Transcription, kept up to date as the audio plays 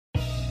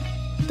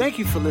Thank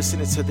you for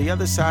listening to the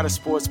Other Side of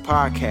Sports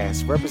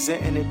podcast,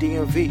 representing the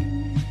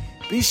DMV.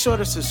 Be sure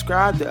to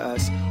subscribe to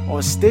us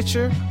on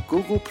Stitcher,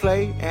 Google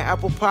Play, and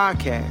Apple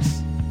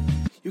Podcasts.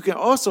 You can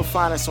also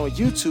find us on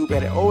YouTube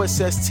at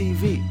OSS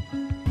TV.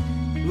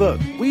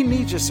 Look, we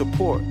need your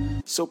support,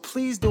 so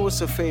please do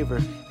us a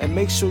favor and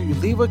make sure you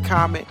leave a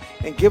comment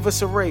and give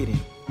us a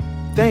rating.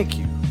 Thank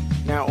you.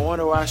 Now on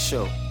to our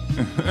show.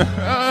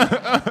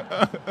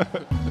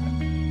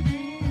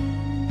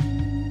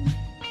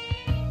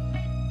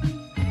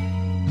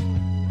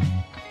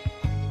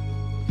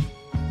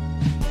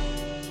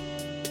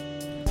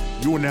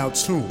 You are now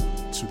tuned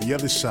to The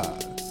Other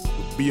Side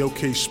with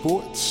BOK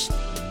Sports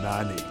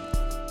 980.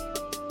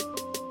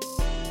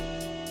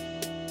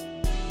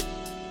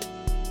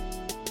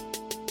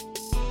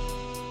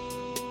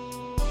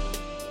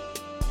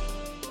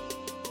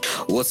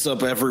 What's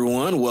up,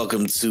 everyone?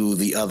 Welcome to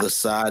The Other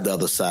Side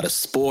of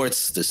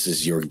Sports. This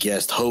is your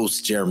guest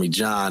host, Jeremy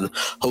John,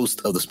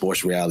 host of the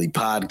Sports Reality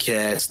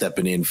Podcast,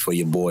 stepping in for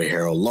your boy,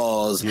 Harold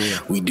Laws. Yeah.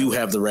 We do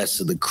have the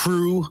rest of the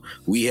crew.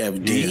 We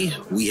have D,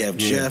 we have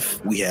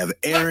Jeff, we have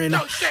Aaron.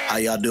 How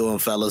y'all doing,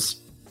 fellas?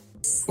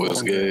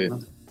 What's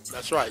good?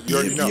 That's right. You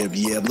already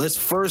know. Let's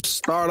first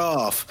start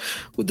off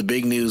with the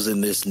big news in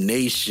this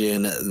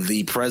nation,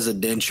 the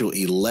presidential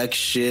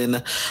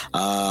election.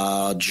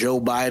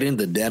 Joe Biden,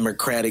 the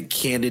Democratic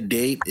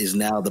candidate, is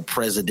now the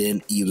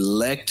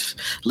president-elect.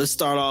 Let's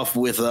start off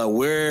with I'm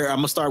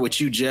going to start with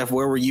you, Jeff.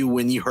 Where were you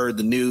when you heard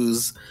the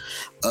news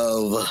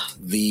of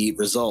the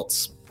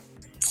results?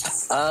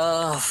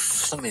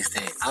 Let me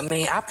think. I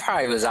mean, I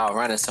probably was out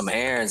running some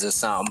errands or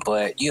something,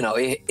 but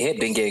it had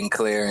been getting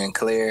clearer and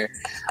clearer.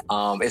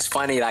 It's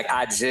funny, like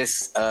I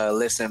just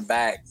listened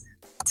back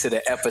to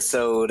the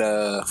episode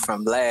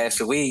from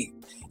last week,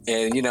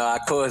 and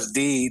of course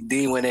D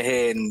went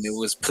ahead and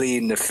was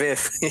pleading the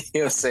fifth. You know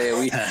what I'm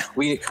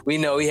saying? We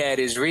know he had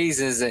his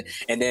reasons,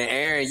 and then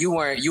Aaron, you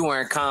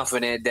weren't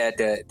confident that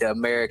the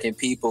American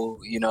people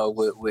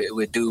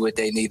would do what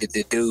they needed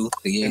to do.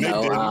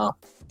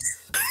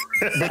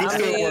 But it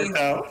still worked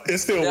out. It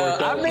still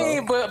worked out. I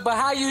mean, but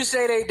how you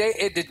say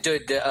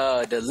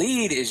the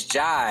lead is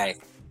Jai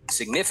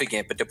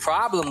significant, but the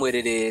problem with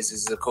it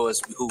is of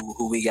course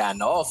who we got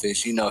in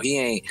office. He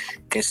ain't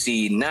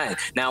concede nothing.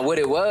 Now what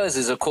it was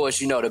is of course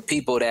the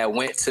people that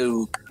went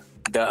to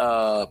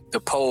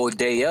the poll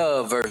day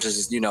of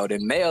versus the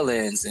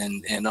mail-ins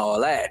and all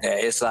that.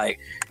 It's like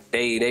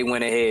they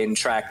went ahead and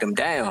tracked them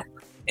down,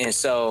 and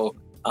so.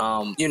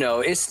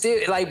 It's still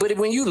like, but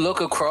when you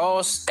look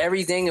across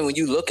everything and when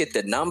you look at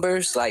the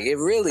numbers, like it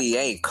really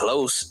ain't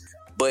close.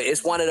 But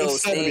it's one of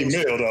those 70 things.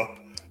 mil though.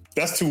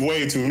 That's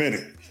way too many.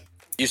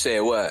 You said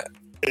what?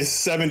 It's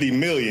 70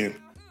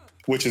 million,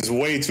 which is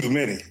way too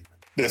many.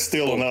 That's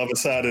still on the other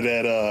side of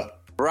that.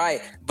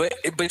 Right, but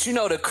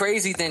the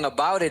crazy thing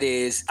about it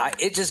is,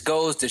 it just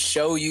goes to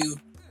show you,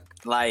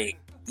 like.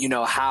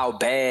 How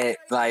bad,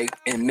 like,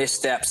 in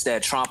missteps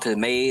that Trump has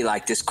made,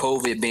 like this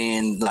COVID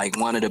being like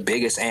one of the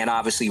biggest and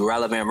obviously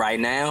relevant right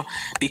now,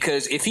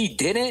 because if he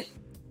didn't,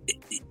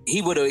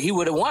 he would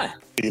have won.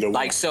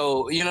 Like,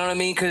 so, you know what I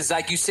mean? Because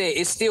like you said,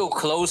 it's still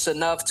close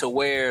enough to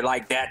where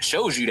like that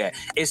shows you that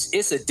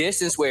it's a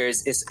distance where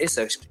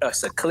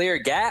it's a clear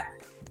gap,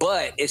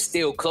 but it's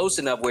still close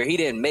enough where if he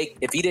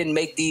didn't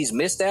make these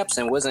missteps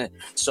and wasn't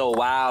so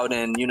wild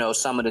and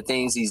some of the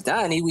things he's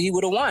done, he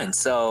would have won.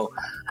 So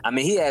I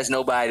mean, he has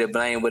nobody to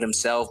blame but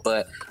himself,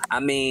 but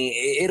I mean,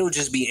 it'll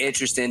just be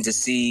interesting to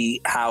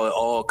see how it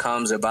all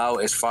comes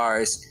about as far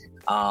as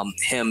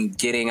him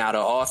getting out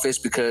of office,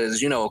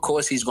 because of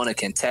course he's going to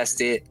contest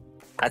it.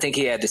 I think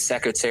he had the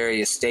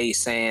Secretary of State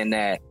saying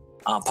that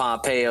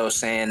Pompeo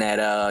saying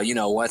that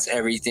once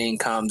everything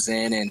comes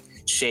in and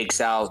shakes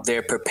out,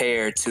 they're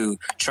prepared to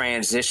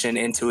transition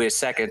into his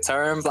second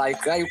term. Like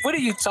what are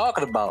you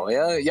talking about?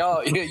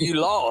 Y'all, you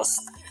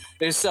lost.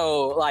 And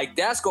so, like,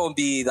 that's going to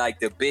be, like,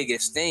 the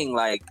biggest thing,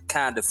 like,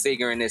 kind of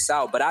figuring this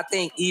out. But I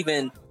think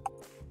even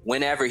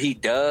whenever he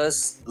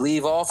does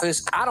leave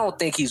office, I don't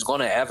think he's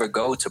going to ever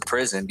go to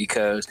prison,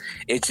 because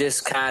it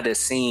just kind of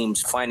seems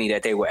funny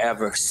that they would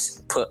ever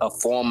put a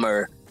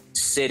former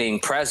sitting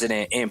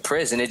president in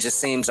prison. It just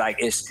seems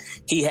like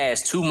he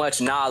has too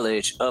much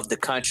knowledge of the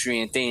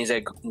country and things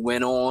that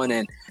went on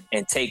and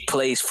take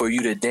place for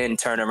you to then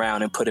turn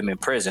around and put him in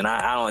prison.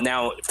 I don't.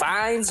 Now,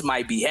 fines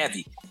might be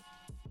heavy,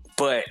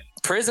 but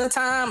prison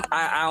time,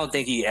 I don't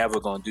think he ever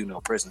gonna do no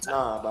prison time.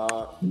 Nah,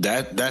 dog.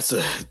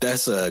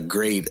 That's a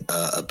great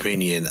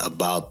opinion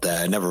about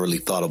that. I never really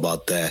thought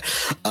about that.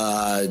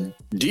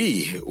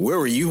 D, where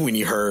were you when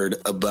you heard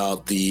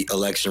about the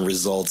election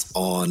results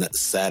on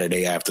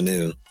Saturday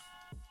afternoon?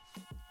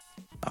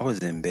 I was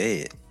in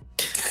bed.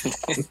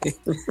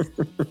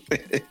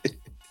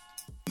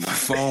 My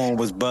phone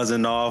was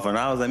buzzing off, and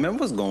I was like, "Man,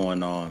 what's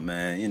going on,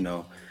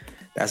 man?"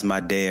 That's my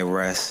day of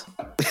rest.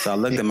 So I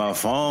looked at my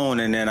phone,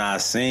 and then I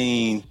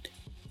seen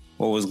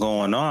what was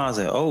going on. I was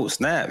like, oh,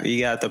 snap, he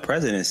got the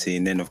presidency.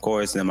 And then, of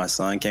course, my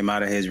son came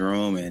out of his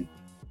room, and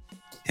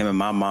him and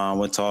my mom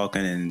were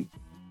talking, and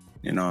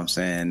You know what I'm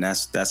saying?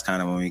 That's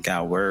kind of when we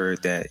got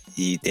word that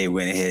they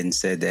went ahead and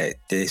said that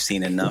they've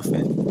seen enough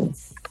and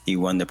he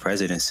won the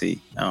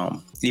presidency.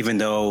 Even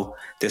though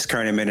this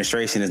current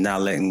administration is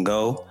not letting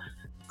go,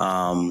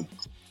 and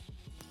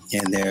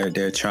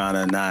they're trying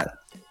to not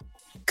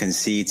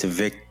concede to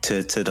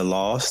the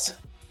lost,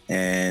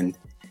 and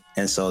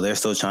so they're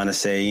still trying to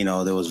say, you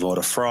know, there was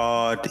voter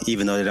fraud,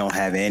 even though they don't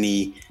have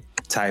any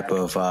type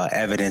of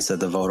evidence of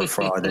the voter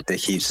fraud that they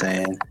keep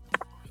saying.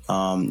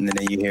 And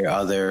then you hear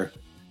other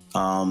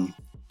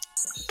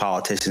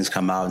politicians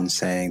come out and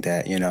saying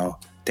that, you know,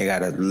 they got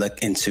to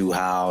look into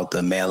how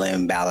the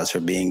mail-in ballots are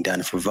being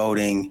done for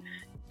voting,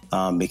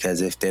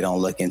 because if they don't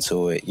look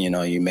into it, you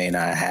know, you may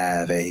not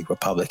have a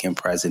Republican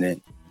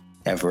president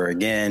ever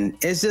again.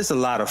 It's just a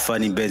lot of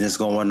funny business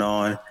going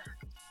on.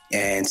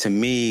 And to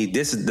me,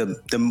 this is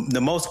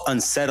the most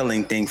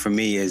unsettling thing for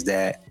me is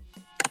that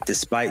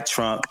despite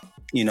Trump,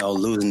 you know,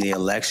 losing the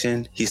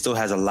election, he still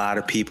has a lot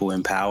of people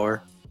in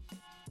power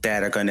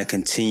that are going to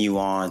continue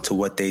on to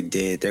what they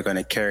did. They're going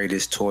to carry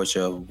this torch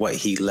of what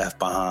he left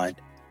behind.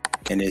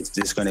 And it's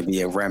just going to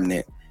be a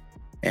remnant.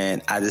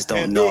 And I just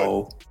don't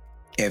know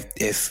if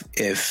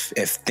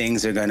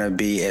things are going to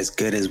be as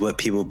good as what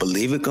people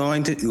believe it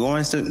going to be,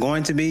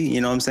 you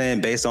know what I'm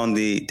saying? Based on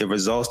the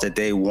results that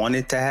they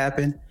wanted to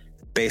happen,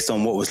 based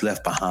on what was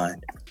left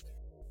behind.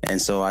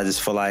 And so I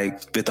just feel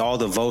like with all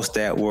the votes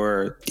it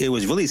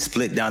was really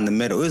split down the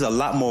middle. It was a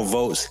lot more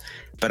votes,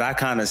 but I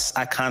kind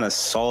of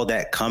saw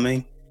that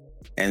coming.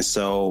 And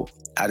so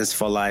I just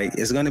feel like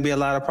it's going to be a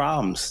lot of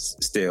problems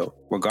still,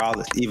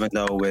 regardless, even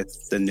though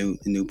with the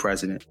new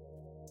president.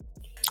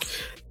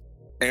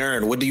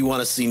 Aaron, what do you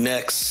want to see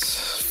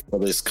next for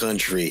this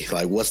country?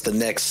 Like, what's the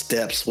next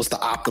steps? What's the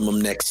optimum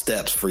next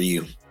steps for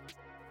you?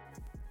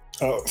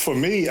 For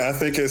me, I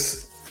think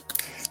it's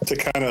to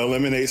kind of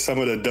eliminate some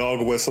of the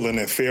dog whistling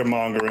and fear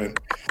mongering,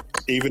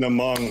 even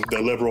among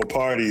the liberal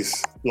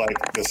parties.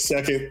 Like the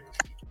second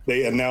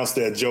they announced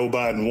that Joe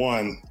Biden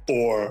won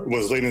or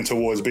was leaning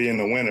towards being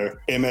the winner,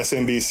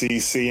 MSNBC,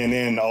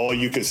 CNN, all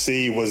you could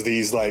see was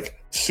these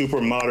like super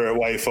moderate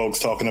white folks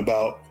talking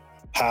about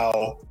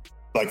how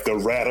like the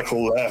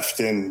radical left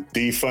and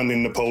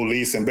defunding the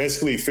police and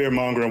basically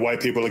fear-mongering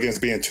white people against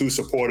being too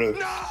supportive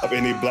of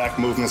any black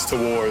movements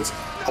towards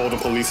holding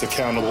police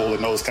accountable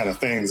and those kind of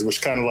things,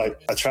 which kind of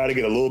like, I try to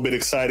get a little bit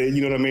excited,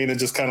 you know what I mean? And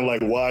just kind of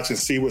like watch and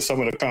see what some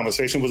of the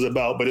conversation was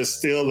about, but it's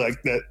still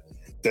like that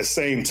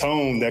same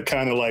tone that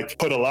kind of like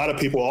put a lot of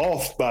people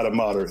off by the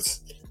moderates,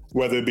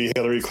 whether it be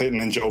Hillary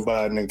Clinton and Joe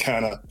Biden, and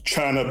kind of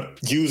trying to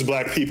use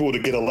black people to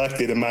get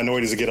elected and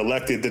minorities to get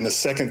elected. Then the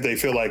second they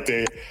feel like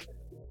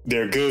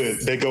they're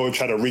good, they go and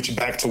try to reach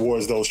back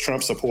towards those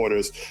Trump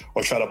supporters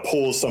or try to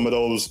pull some of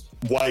those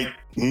white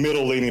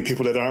middle-leaning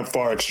people that aren't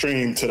far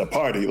extreme to the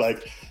party.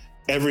 Like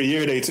every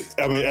year,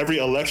 every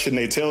election,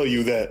 they tell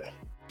you that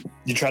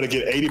you try to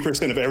get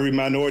 80% of every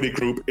minority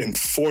group and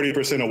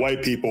 40% of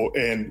white people,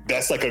 and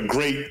that's like a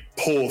great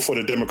pull for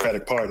the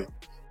Democratic Party.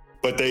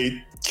 But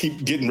they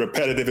keep getting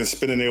repetitive and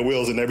spinning their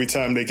wheels, and every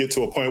time they get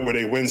to a point where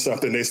they win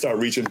something, they start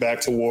reaching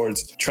back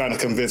towards trying to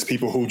convince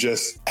people who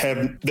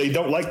they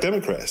don't like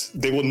Democrats.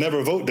 They will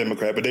never vote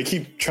Democrat, but they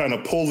keep trying to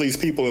pull these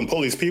people, and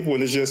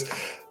it's just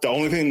the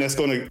only thing that's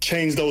going to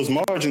change those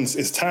margins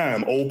is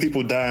time. Old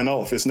people dying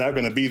off. It's not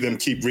going to be them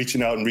keep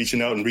reaching out and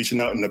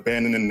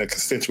abandoning the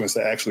constituents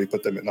that actually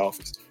put them in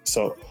office.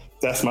 So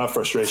that's my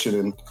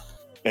frustration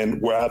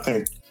and where I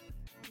think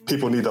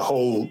people need to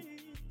hold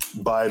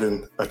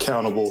Biden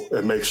accountable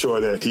and make sure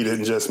that he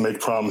didn't just make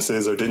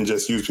promises or didn't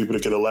just use people to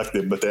get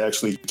elected, but they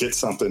actually get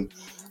something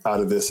out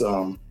of this,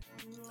 out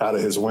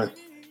of his win.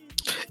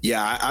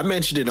 Yeah, I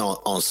mentioned it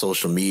on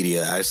social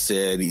media. I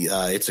said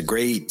it's a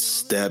great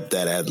step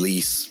that at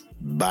least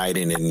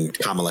Biden and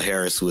Kamala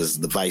Harris, who is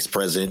the vice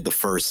president, the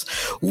first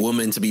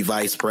woman to be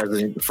vice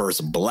president, the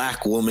first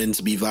black woman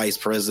to be vice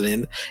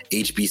president,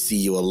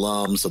 HBCU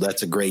alum. So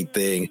that's a great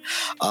thing.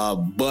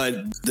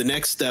 But the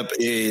next step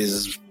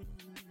is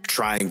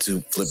trying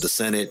to flip the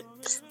Senate,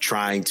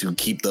 trying to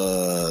keep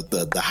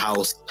the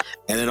House,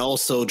 and then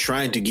also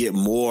trying to get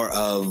more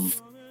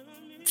of,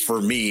 for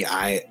me,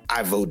 I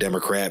vote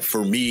Democrat.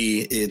 For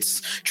me,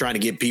 it's trying to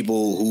get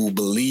people who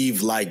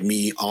believe like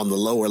me on the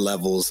lower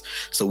levels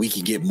so we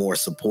can get more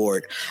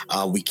support.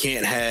 We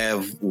can't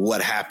have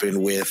what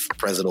happened with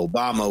President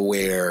Obama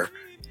where,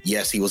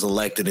 yes, he was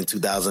elected in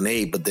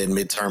 2008, but then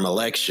midterm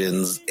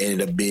elections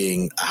ended up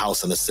being a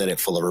House and a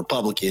Senate full of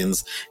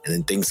Republicans, and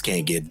then things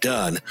can't get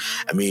done.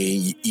 I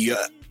mean,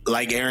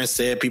 like Aaron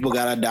said, people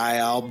got to die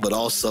out, but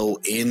also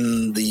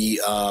in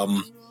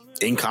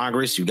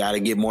Congress, you got to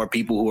get more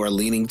people who are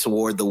leaning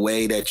toward the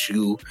way that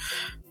you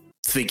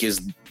think is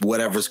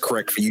whatever's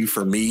correct for you.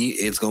 For me,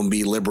 it's going to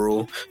be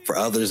liberal. For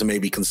others, it may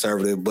be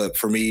conservative, but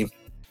for me,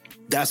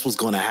 that's what's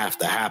going to have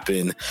to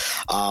happen.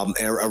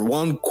 And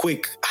one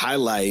quick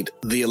highlight,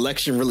 the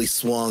election really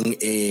swung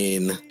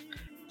in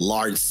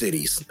large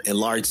cities, and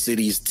large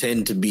cities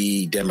tend to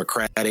be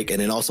Democratic. And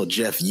then also,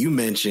 Jeff, you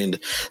mentioned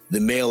the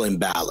mail-in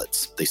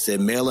ballots. They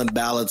said mail-in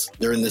ballots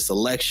during this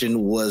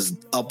election was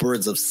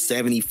upwards of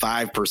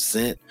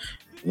 75%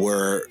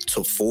 were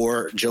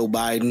for Joe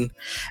Biden.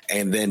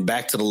 And then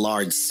back to the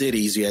large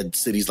cities, you had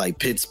cities like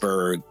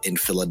Pittsburgh and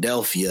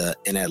Philadelphia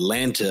and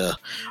Atlanta,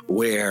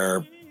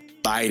 where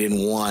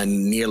Biden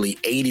won nearly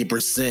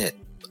 80%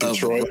 of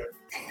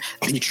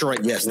Detroit.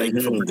 Yes, thank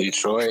you for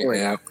Detroit.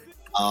 Yeah.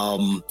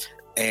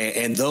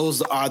 And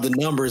those are the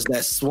numbers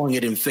that swung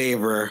it in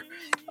favor,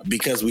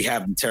 because we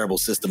have the terrible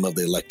system of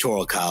the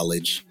Electoral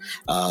College.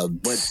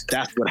 But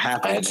that's what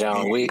happened. And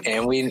John,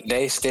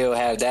 they still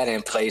have that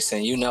in place,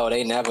 and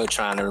they never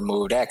trying to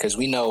remove that, because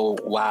we know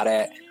why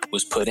that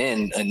was put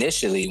in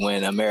initially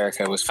when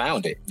America was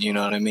founded. You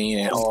know what I mean?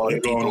 And all the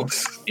people,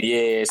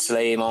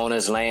 slave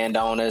owners,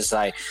 landowners,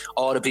 like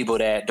all the people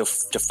that the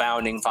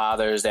founding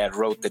fathers that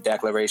wrote the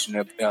Declaration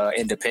of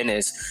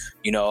Independence.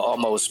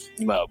 Almost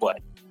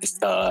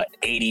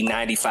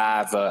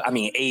 85 to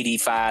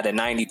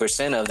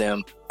 90% of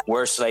them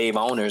were slave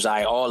owners.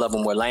 All of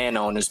them were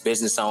landowners,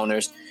 business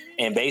owners,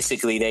 and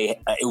basically they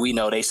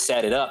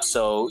set it up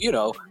so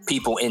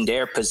people in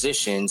their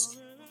positions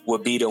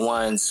would be the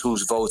ones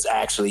whose votes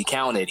actually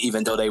counted,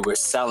 even though they were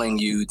selling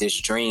you this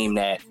dream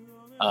that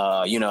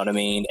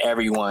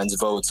everyone's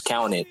votes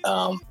counted.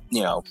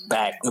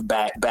 Back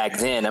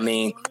then.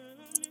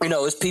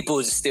 It's people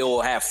who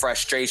still have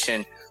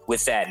frustration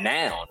with that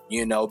now,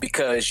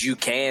 because you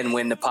can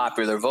win the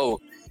popular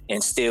vote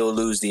and still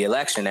lose the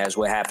election, as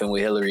what happened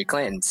with Hillary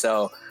Clinton.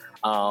 So,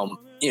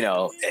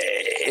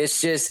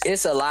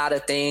 it's a lot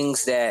of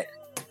things that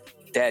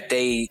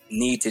they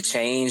need to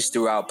change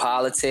throughout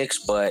politics.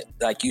 But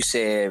like you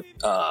said,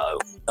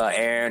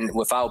 Aaron,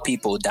 without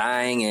people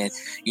dying, and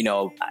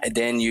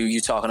then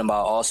you're talking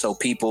about also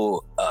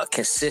people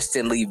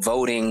consistently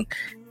voting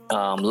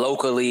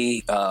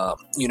locally,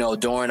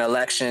 during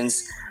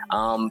elections.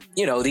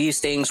 These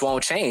things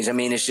won't change.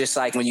 It's just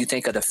like when you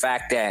think of the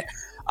fact that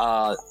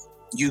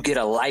you get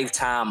a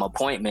lifetime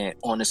appointment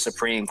on the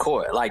Supreme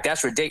Court. Like,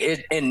 that's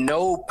ridiculous. In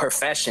no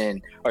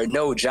profession or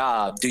no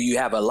job do you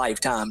have a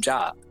lifetime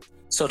job.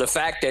 So the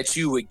fact that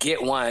you would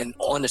get one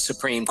on the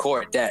Supreme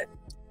Court that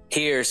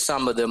hears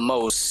some of the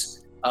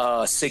most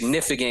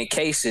significant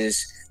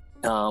cases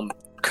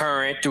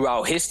current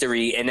throughout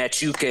history, and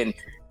that you can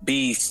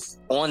be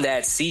on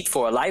that seat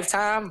for a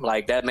lifetime,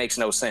 like, that makes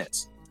no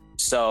sense.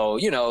 So,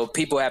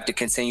 people have to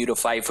continue to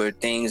fight for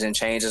things and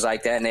changes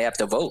like that, and they have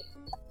to vote.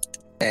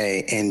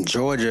 Hey, and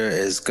Georgia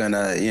is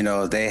gonna,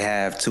 they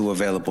have 2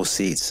 available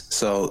seats.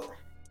 So,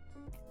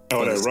 that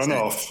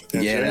runoff.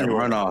 That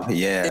runoff.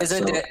 Yeah.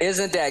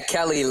 Isn't that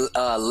Kelly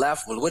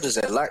left? What is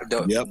it?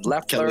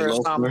 Kelly or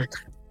something?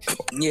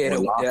 Yeah,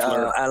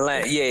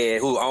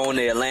 who owned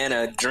the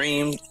Atlanta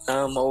Dream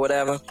or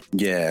whatever.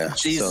 Yeah,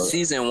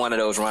 she's in one of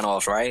those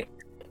runoffs, right?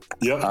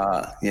 Yep.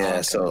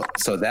 So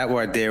that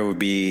right there would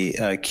be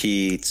a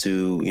key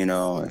to,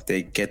 if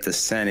they get the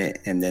Senate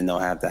and then they'll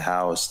have the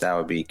House, that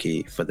would be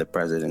key for the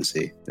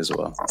presidency as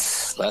well.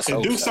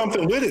 And do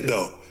something with it,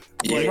 though.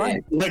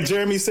 Like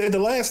Jeremy said the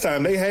last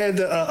time, they had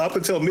up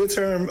until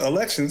midterm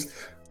elections,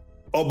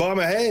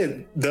 Obama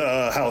had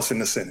the House and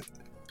the Senate.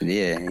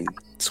 Yeah, he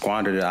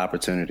squandered the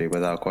opportunity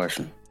without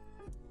question.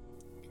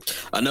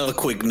 Another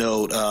quick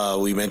note,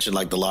 we mentioned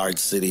like the large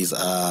cities.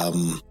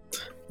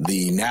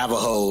 The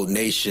Navajo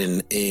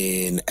Nation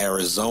in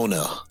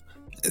Arizona,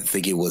 I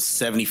think it was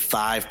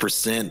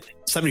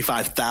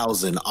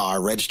 75,000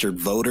 are registered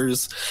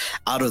voters.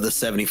 Out of the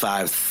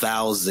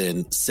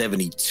 75,000,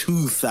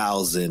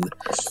 72,000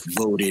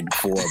 voted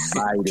for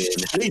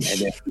Biden. And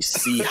then you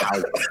see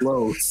how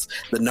close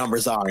the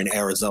numbers are in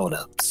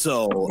Arizona.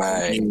 So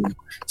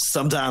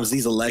sometimes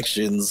these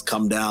elections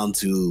come down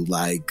to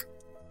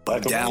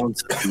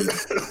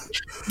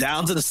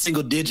down to the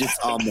single digits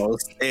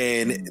almost,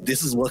 and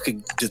this is what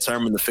could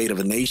determine the fate of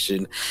a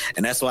nation.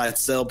 And that's why I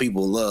tell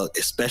people, look,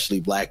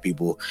 especially black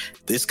people,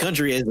 this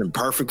country isn't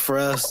perfect for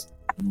us,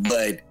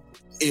 but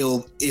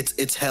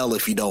it's hell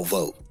if you don't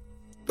vote.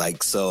 You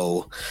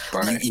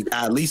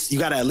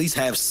gotta at least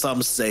have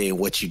some say in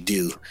what you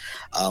do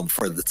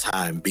for the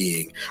time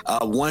being.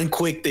 One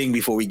quick thing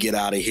before we get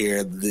out of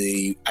here,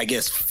 the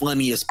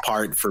funniest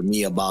part for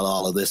me about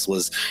all of this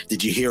was,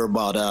 did you hear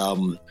about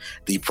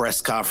the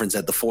press conference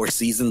at the Four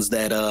Seasons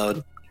that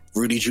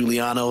Rudy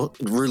Giuliani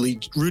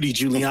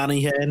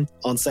had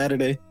on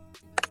Saturday?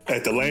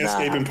 At the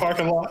landscaping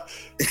parking lot?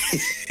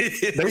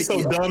 They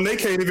so dumb they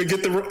can't even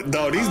get the...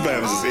 No, these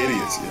Bama's is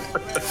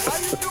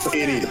idiots.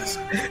 Idiots.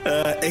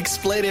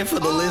 Explain it for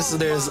the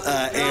listeners,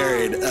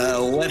 Aaron.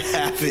 What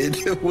happened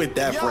with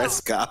that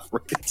press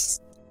conference?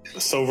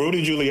 So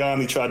Rudy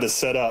Giuliani tried to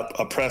set up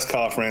a press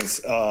conference.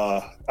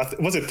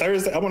 Was it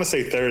Thursday? I want to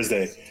say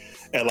Thursday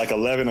at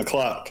 11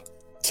 o'clock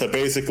to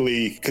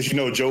basically... Because,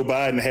 Joe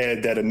Biden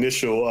had that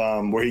initial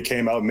where he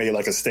came out and made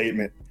a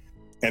statement.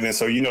 And then,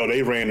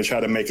 they ran to try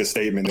to make a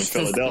statement in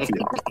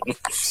Philadelphia.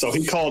 So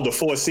he called the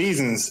Four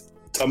Seasons,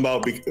 talking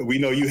about, we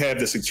know you have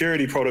the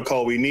security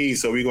protocol we need,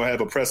 so we're going to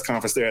have a press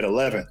conference there at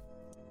 11.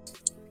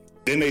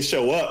 Then they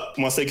show up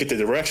once they get the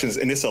directions,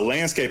 and it's a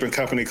landscaping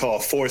company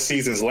called Four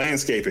Seasons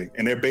Landscaping.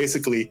 And they're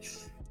basically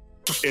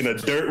in a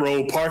dirt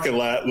road parking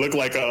lot, looked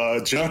like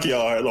a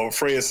junkyard or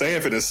Fred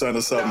Sanford and son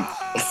or something,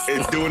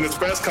 and doing this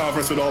press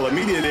conference with all the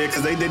media there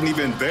because they didn't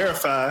even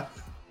verify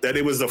that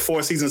it was the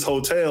Four Seasons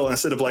Hotel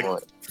instead of like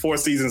Four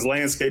Seasons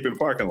Landscaping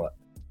parking lot.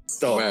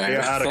 So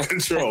they're out of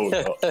control.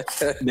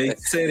 They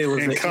said it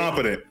was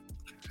incompetent.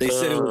 They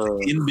said it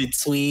was in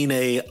between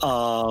a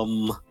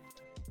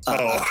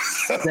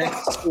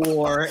sex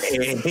store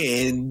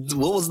and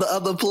what was the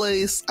other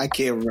place? I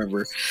can't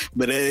remember,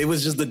 but it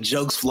was just the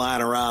jokes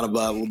flying around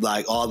about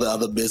like all the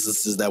other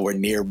businesses that were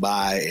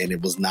nearby, and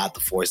it was not the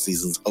Four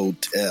Seasons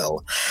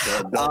Hotel.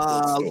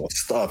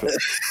 Stop it.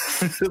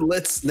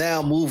 Let's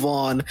now move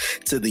on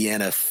to the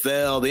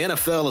NFL. The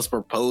NFL is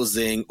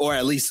proposing, or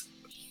at least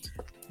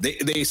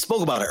they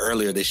spoke about it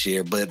earlier this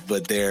year, but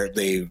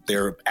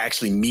they're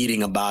actually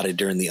meeting about it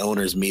during the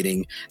owners'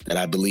 meeting that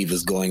I believe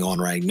is going on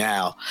right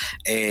now,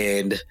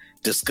 and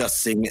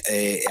discussing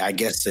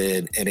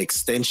an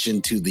extension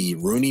to the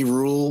Rooney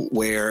Rule,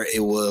 where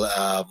it will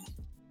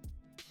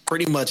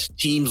pretty much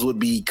teams would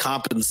be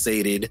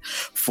compensated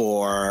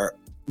for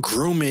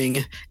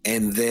grooming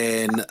and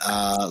then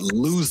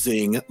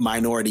losing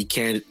minority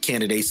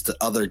candidates to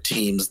other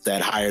teams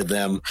that hire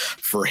them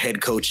for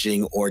head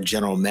coaching or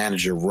general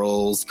manager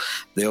roles.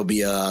 There'll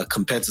be a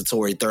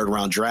compensatory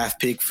third-round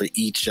draft pick for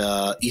each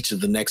of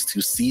the next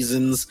 2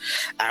 seasons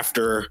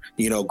after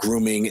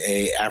grooming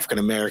a African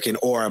American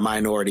or a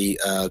minority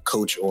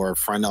coach or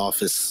front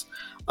office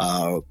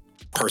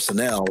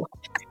personnel.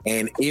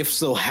 And if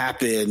so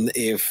happen,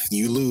 if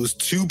you lose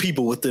 2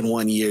 people within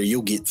 1 year,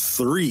 you'll get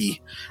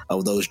 3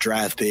 of those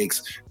draft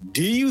picks.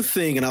 Do you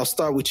think, and I'll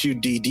start with you,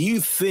 D, do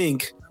you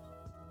think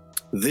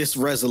this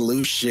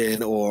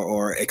resolution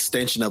or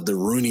extension of the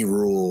Rooney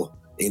Rule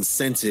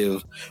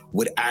incentive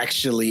would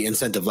actually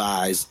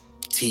incentivize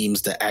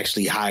teams to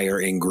actually hire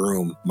and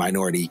groom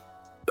minority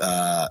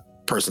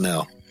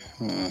personnel?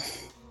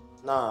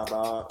 Nah,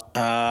 dog.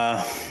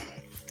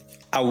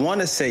 I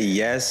want to say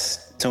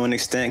yes to an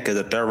extent, because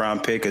a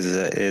third-round pick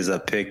is a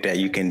pick that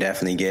you can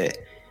definitely get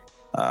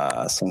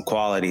some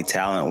quality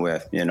talent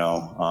with,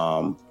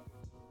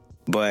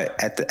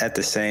 but at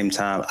the same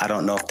time, I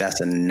don't know if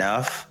that's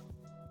enough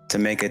to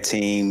make a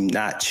team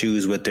not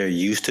choose what they're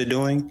used to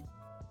doing.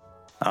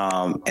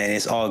 And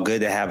it's all good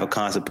to have a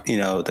concept,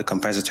 the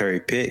compensatory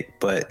pick,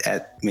 but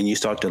when you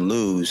start to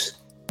lose,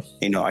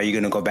 are you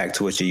going to go back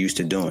to what you're used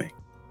to doing?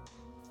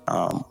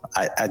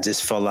 I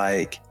just feel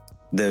like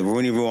the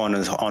Rooney Rule on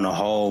the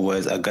whole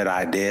was a good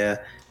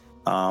idea,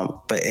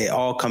 but it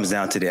all comes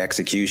down to the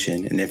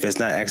execution. And if it's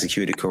not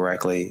executed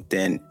correctly,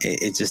 then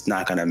it's just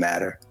not going to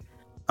matter.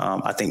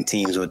 I think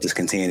teams will just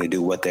continue to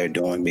do what they're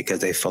doing because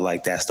they feel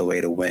like that's the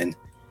way to win.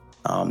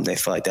 They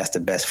feel like that's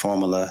the best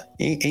formula.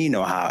 And you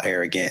know how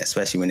arrogant,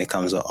 especially when it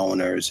comes to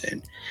owners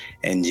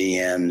and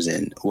GMs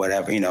and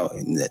whatever,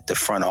 the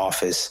front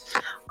office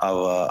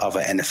of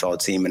an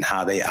NFL team and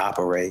how they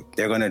operate.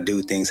 They're going to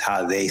do things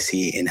how they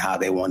see it and how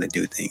they want to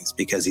do things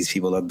because these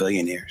people are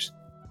billionaires.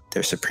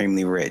 They're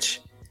supremely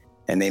rich,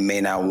 and they may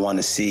not want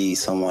to see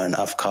someone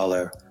of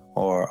color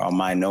or a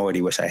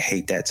minority, which I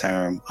hate that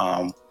term,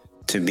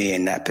 to be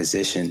in that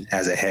position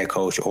as a head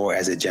coach or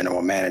as a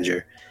general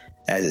manager,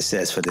 as it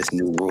says for this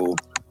new rule.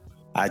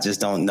 I just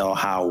don't know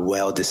how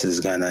well this is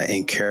going to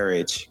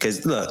encourage,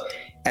 because look,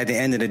 at the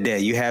end of the day,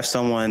 you have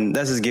someone,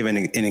 let's just give an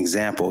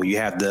example. You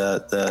have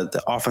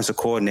the offensive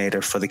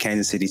coordinator for the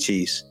Kansas City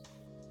Chiefs.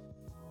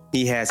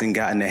 He hasn't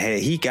gotten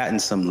ahead. He gotten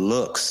some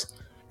looks.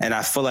 And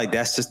I feel like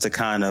that's just to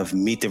kind of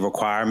meet the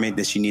requirement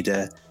that you need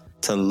to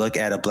look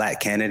at a black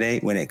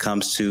candidate when it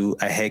comes to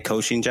a head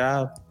coaching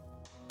job.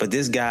 But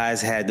this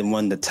guy's had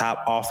one of the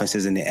top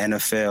offenses in the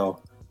NFL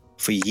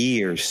for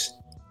years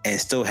and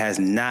still has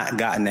not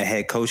gotten a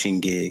head coaching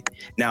gig.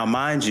 Now,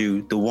 mind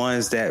you, the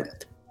ones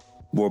that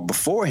were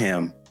before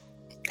him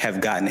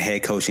have gotten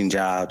head coaching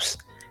jobs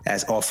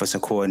as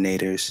offensive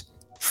coordinators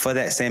for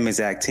that same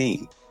exact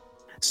team.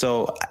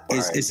 So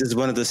it's just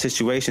one of those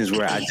situations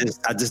where I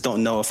just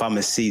don't know if I'm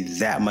going to see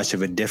that much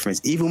of a difference,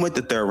 even with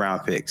the third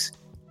round picks.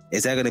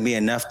 Is that going to be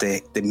enough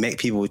to make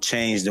people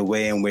change the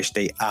way in which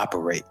they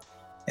operate?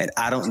 And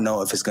I don't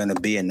know if it's going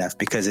to be enough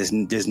because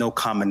there's no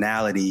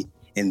commonality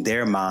in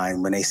their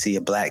mind when they see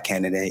a black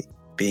candidate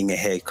being a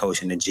head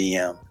coach and a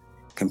GM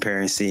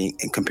compared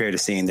to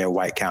seeing their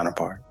white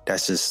counterpart.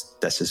 That's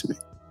just me.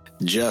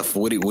 Jeff,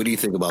 what do you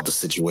think about the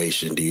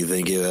situation? Do you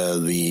think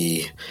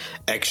the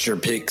extra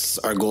picks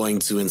are going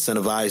to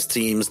incentivize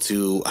teams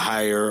to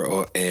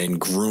hire and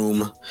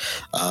groom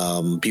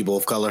people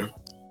of color?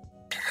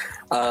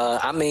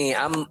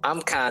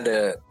 I'm kind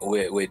of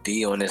with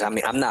D on this.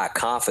 I'm not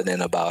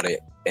confident about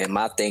it. And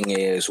my thing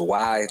is,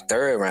 why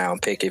third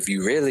round pick? If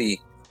you really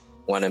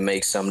want to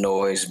make some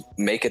noise,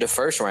 make it a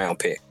first round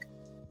pick.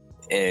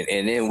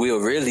 And then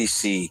we'll really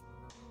see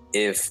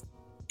if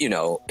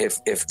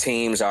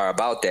teams are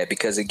about that,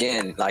 because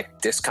again,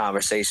 like this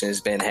conversation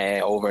has been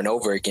had over and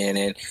over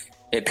again,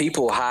 and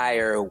people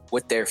hire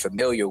what they're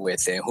familiar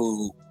with and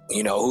who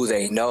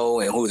they know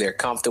and who they're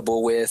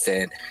comfortable with,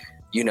 and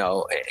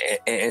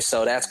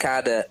so that's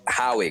kind of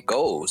how it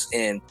goes.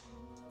 And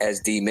as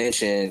D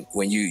mentioned,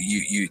 when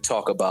you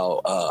talk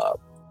about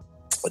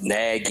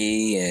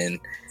Nagy and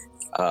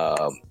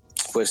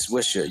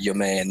what's your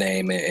man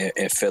name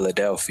in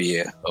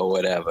Philadelphia or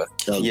whatever?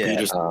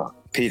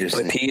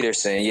 Peterson.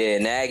 Peterson, yeah.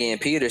 Nagy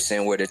and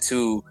Peterson were the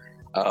two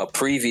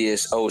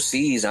previous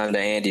OCs under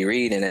Andy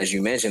Reid, and as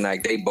you mentioned,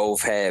 like they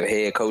both have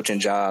head coaching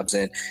jobs,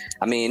 and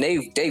I mean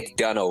they've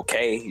done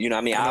okay. You know,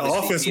 I mean,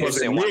 obviously the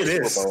offense wasn't near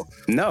this.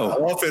 No,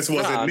 the offense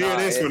wasn't near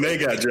this when they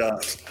got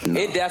jobs.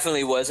 It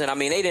definitely wasn't. I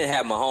mean, they didn't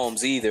have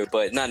Mahomes either,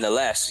 but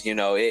nonetheless, you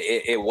know,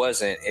 it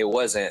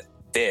wasn't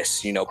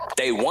this. You know,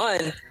 they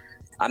won.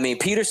 I mean,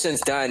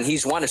 Peterson's done.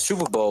 He's won a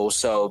Super Bowl,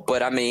 so.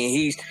 But I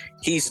mean,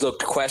 he's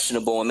looked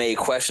questionable and made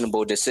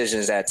questionable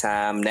decisions at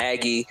time.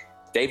 Nagy.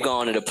 They've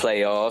gone to the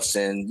playoffs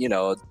and, you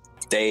know,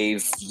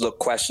 they've looked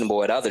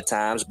questionable at other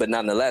times, but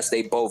nonetheless,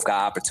 they both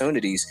got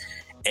opportunities.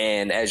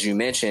 And as you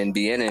mentioned,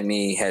 the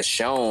enemy has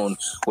shown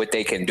what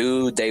they can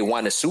do. They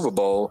won a Super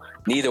Bowl.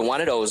 Neither one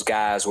of those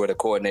guys were the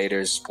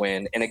coordinators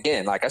when, and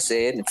again, like I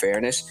said, in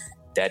fairness,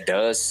 that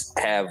does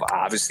have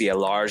obviously a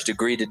large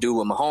degree to do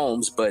with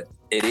Mahomes, but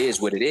it is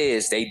what it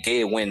is. They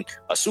did win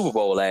a Super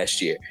Bowl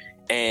last year.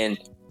 And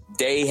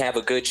they have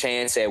a good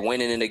chance at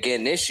winning it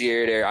again this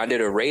year. They're under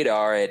the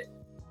radar at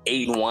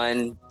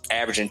 8-1,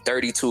 averaging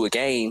 32 a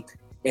game.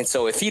 And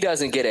so if he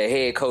doesn't get a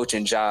head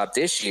coaching job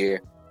this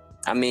year,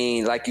 I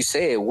mean, like you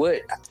said,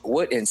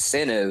 what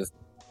incentive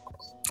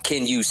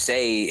can you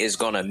say is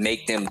going to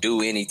make them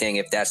do anything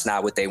if that's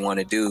not what they want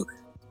to do?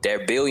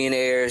 They're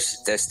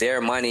billionaires. That's their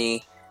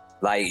money.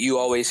 Like you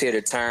always hear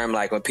the term,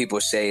 like when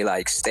people say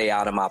like, stay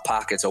out of my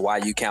pockets or why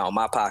you count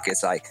my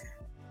pockets, like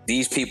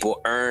these people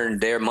earn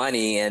their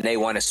money and they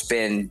want to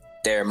spend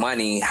their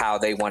money how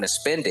they want to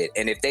spend it.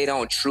 And if they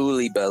don't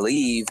truly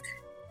believe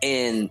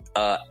in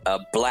a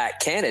black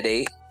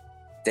candidate,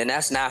 then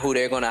that's not who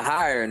they're going to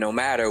hire, no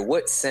matter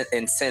what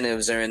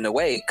incentives are in the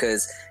way,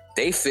 because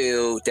they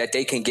feel that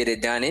they can get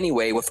it done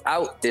anyway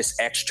without this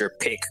extra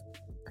pick.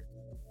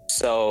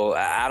 So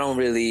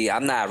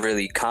I'm not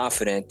really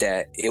confident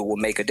that it will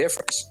make a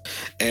difference.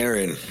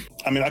 Aaron.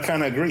 I mean, I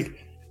kind of agree.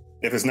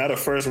 If it's not a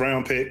first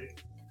round pick,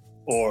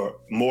 or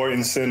more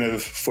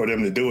incentive for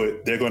them to do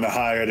it, they're going to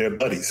hire their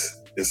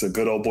buddies. It's a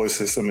good old boy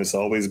system. It's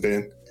always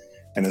been.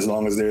 And as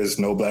long as there's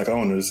no black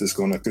owners, it's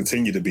going to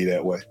continue to be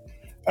that way.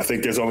 I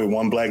think there's only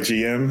one black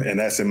GM, and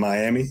that's in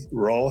Miami,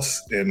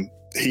 Ross, and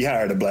he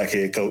hired a black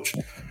head coach.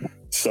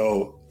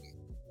 So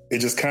it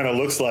just kind of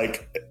looks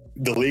like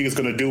the league is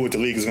going to do what the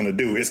league is going to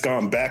do. It's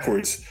gone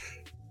backwards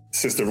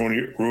since the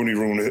Rooney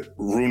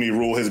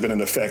Rule has been in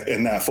effect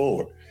and not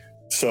forward.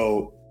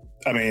 So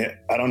I mean,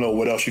 I don't know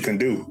what else you can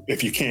do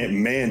if you can't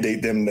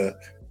mandate them to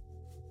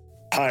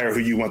hire who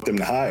you want them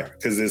to hire,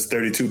 because there's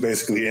 32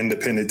 basically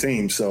independent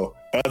teams. So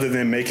other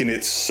than making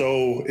it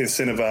so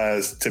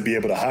incentivized to be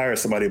able to hire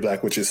somebody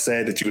black, which is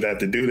sad that you would have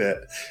to do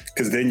that,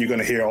 because then you're going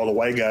to hear all the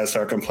white guys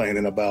start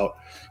complaining about,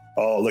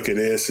 oh, look at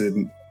this,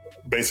 and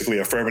basically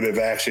affirmative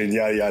action,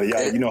 yada, yada,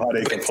 yada. You know how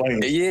they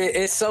complain. Yeah,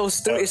 it's so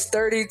stupid. It's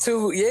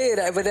 32.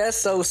 Yeah, but that's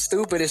so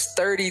stupid. It's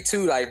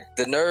 32. Like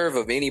the nerve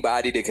of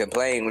anybody to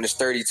complain when it's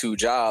 32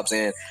 jobs.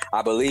 And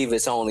I believe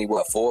it's only,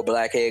 4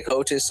 black head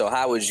coaches. So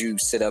how would you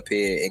sit up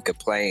here and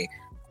complain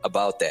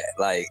about that?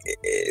 Like,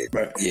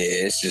 right. Yeah,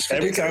 it's just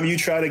ridiculous. Every time you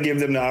try to give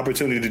them the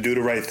opportunity to do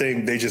the right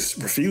thing, they just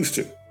refuse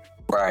to.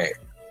 Right.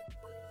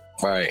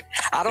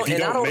 I don't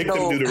make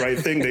them do the right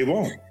thing, they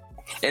won't.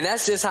 And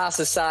that's just how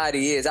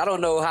society is. I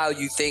don't know how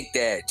you think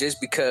that just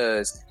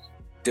because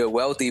the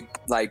wealthy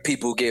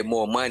people get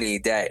more money,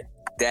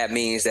 that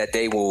means that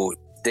they will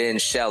then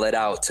shell it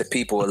out to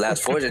people less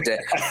fortunate.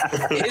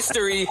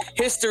 history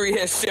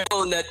has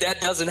shown that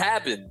doesn't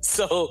happen.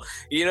 So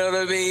you know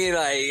what I mean?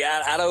 Like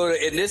I don't,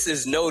 and this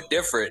is no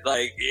different.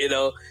 Like, you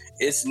know,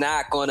 it's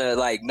not gonna,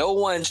 no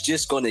one's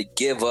just gonna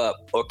give up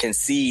or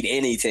concede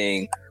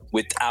anything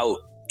without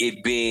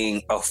it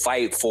being a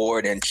fight for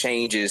it and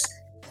changes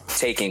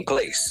taking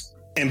place.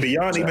 And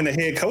beyond even the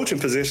head coaching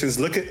positions,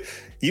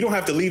 you don't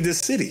have to leave this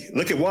city.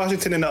 Look at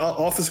Washington in the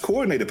office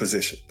coordinator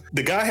position.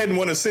 The guy hadn't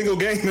won a single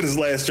game in his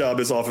last job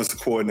as offensive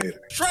coordinator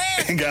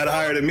and got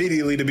hired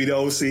immediately to be the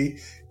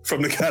OC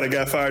from the guy that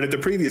got fired at the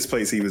previous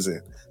place he was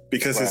in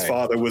because his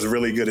father was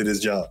really good at his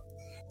job.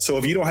 So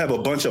if you don't have a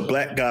bunch of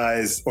black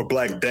guys or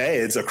black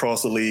dads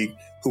across the league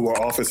who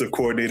are offensive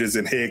coordinators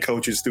and head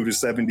coaches through the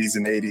 70s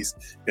and 80s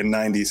and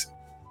 90s,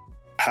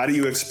 how do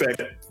you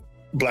expect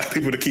black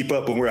people to keep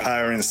up when we're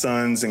hiring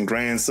sons and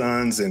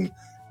grandsons and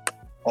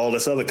all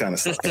this other kind of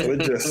stuff? So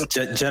it just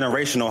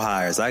generational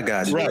hires. I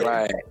got you.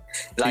 Right.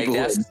 Like people who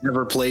have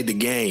never played the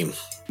game.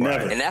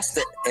 Never. And that's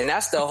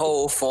the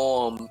whole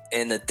form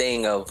and the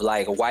thing of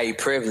white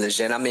privilege.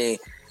 And I mean,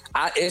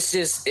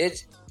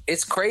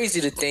 it's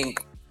crazy to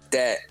think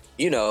that,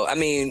 you know, I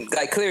mean,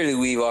 clearly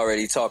we've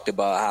already talked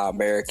about how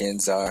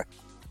Americans are,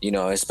 you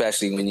know,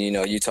 especially when, you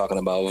know, you're talking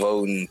about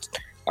voting,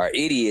 are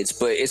idiots.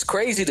 But it's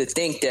crazy to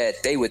think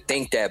that they would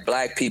think that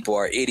black people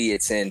are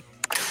idiots and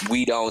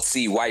we don't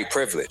see white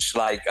privilege.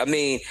 Like, I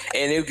mean,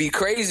 and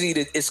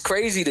it's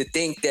crazy to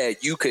think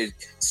that you could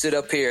sit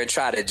up here and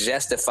try to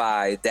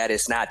justify that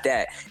it's not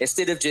that,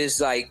 instead of just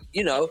like,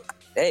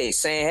 saying,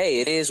 hey,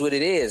 it is what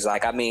it is.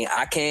 Like, I mean,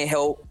 I can't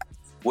help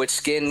which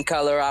skin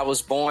color I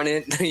was born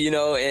in,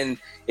 and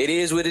it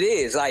is what it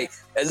is. Like,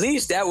 at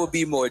least that would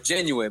be more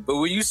genuine. But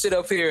when you sit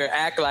up here and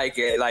act like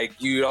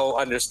you don't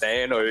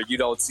understand or you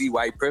don't see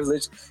white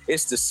privilege,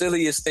 it's the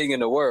silliest thing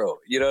in the world.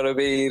 You know what I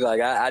mean?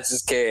 Like, I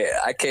just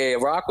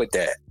can't rock with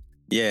that.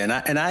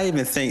 Yeah, and I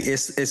even think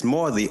it's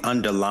more the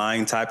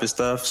underlying type of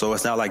stuff. So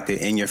it's not like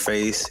the in your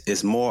face.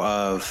 It's more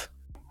of,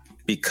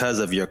 because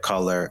of your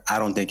color, I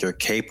don't think you're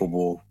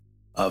capable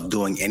of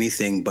doing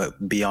anything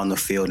but be on the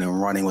field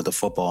and running with a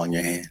football in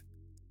your hand.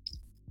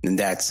 And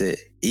that's it.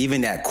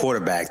 Even that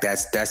quarterback,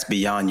 that's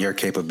beyond your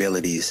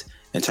capabilities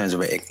in terms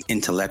of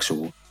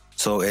intellectual.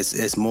 So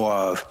it's more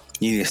of,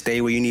 you need to stay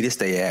where you need to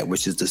stay at,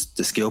 which is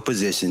the skill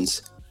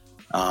positions.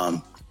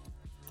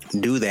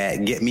 Do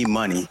that, get me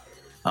money.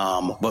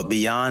 But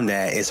beyond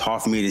that, it's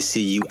hard for me to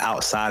see you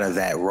outside of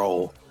that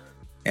role.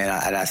 And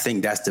I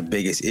think that's the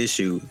biggest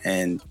issue.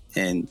 And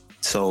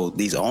so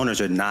these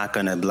owners are not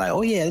going to be like,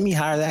 oh yeah, let me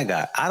hire that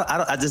guy.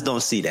 I just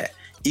don't see that.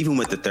 Even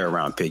with the 3rd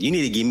round pick, you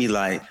need to give me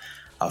like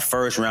a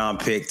 1st round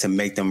pick to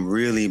make them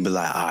really be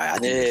like, all right, I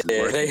think this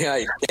is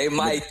working. They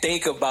might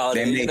think about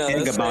it. They may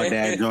think about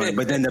that.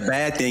 But then the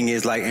bad thing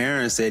is, like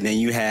Aaron said, then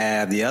you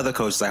have the other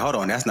coach like, hold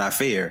on, that's not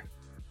fair.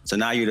 So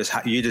now you're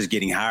just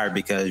getting hired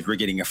because we're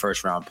getting a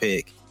 1st round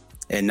pick,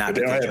 and not.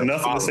 But they don't have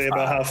nothing to say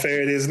about how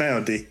fair it is now,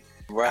 D.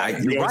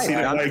 Right. You don't see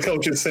the white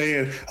coaches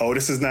saying, "Oh,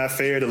 this is not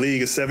fair. The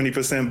league is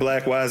 70%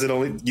 black. Why is it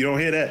only?" You don't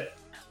hear that.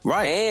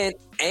 Right.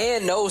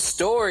 And those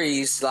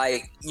stories,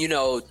 like,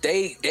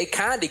 they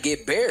kind of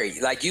get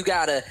buried. Like, you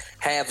gotta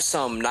have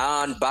some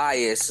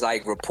non-biased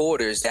like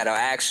reporters that are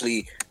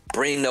actually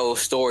bring those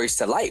stories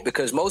to light,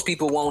 because most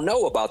people won't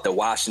know about the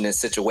Washington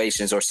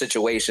situations or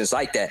situations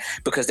like that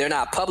because they're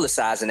not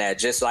publicizing that.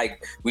 Just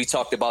like we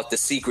talked about the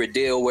secret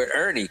deal with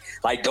Ernie,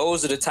 like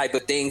those are the type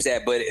of things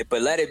that,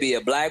 but let it be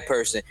a black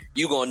person,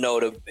 you gonna know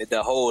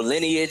the whole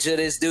lineage of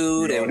this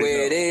dude and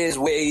where it is,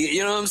 where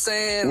you know what I'm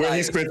saying, where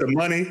he spent the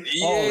money.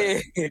 Yeah,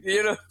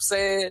 you know what I'm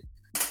saying.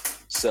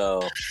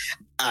 So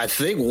I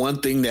think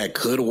one thing that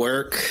could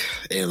work,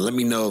 and let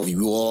me know if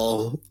you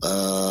all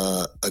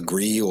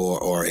agree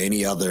or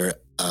any other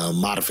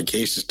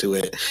modifications to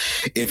it.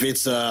 If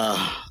it's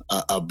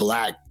a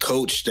black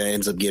coach that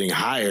ends up getting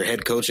hired,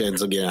 head coach that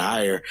ends up getting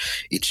hired,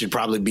 it should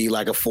probably be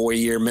like a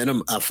 4-year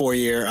minimum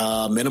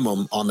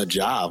minimum on the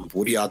job.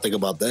 What do y'all think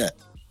about that?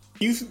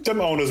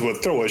 Some owners would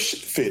throw a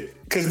fit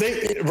because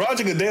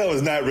Roger Goodell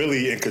is not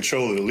really in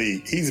control of the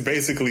league. He's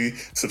basically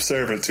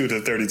subservient to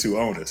the 32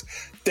 owners.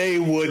 They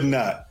would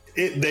not.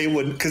 They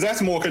wouldn't, because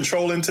that's more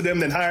controlling to them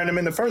than hiring him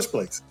in the first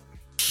place.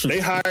 They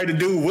hired the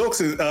dude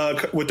Wilkes with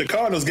the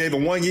Cardinals, gave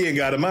him 1 year and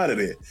got him out of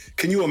there.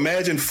 Can you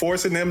imagine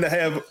forcing them to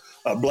have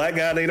a black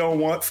guy they don't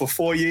want for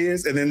 4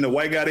 years, and then the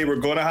white guy they were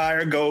going to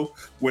hire go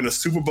win a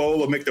Super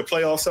Bowl or make the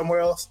playoffs somewhere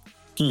else?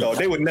 No,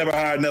 they would never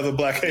hire another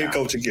black head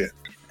coach again.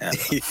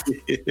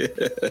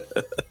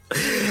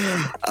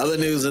 Other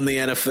news in the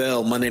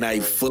NFL, Monday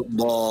Night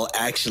Football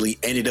actually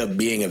ended up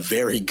being a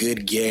very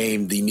good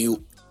game. The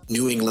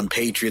New England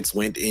Patriots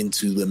went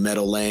into the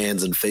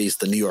Meadowlands and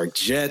faced the New York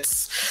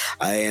Jets,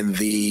 and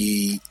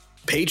the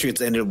Patriots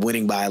ended up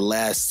winning by a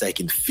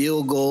last-second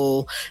field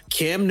goal.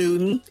 Cam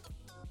Newton,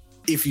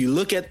 if you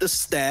look at the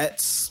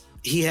stats,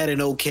 he had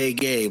an okay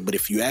game, but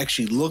if you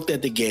actually looked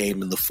at the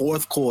game in the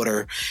 4th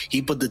quarter,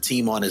 he put the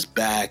team on his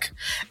back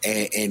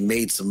and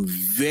made some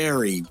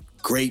very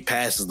great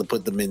passes to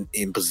put them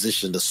in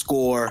position to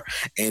score.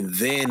 And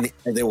then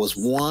there was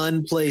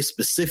one play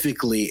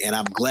specifically, and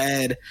I'm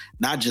glad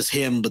not just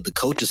him, but the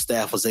coaching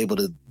staff was able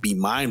to be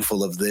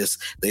mindful of this.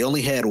 They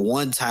only had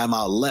one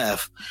timeout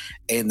left,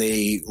 and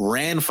they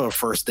ran for a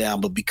first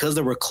down, but because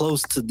they were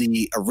close to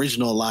the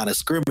original line of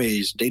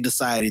scrimmage, they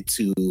decided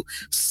to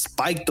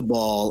spike the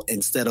ball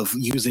instead of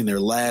using their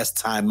last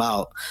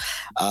timeout.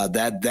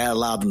 That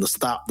allowed them to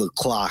stop the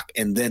clock.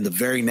 And then the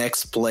very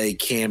next play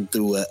came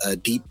through a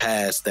deep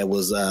pass that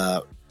was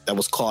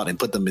caught and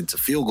put them into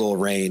field goal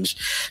range.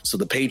 So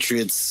the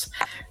Patriots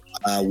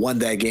won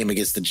that game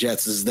against the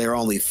Jets. This is their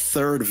only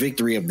 3rd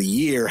victory of the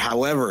year.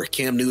 However,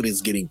 Cam Newton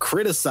is getting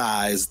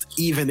criticized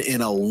even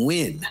in a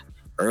win.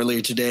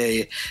 Earlier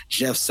today,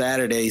 Jeff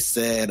Saturday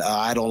said,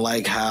 I don't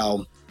like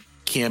how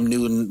Cam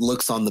Newton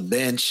looks on the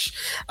bench.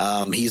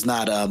 He's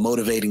not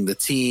motivating the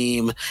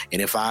team.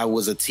 And if I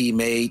was a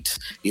teammate,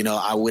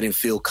 I wouldn't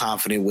feel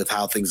confident with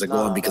how things are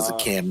going because of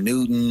Cam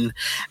Newton.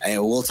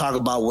 And we'll talk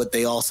about what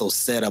they also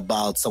said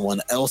about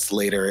someone else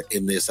later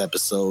in this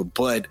episode.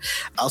 But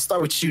I'll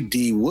start with you,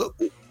 D.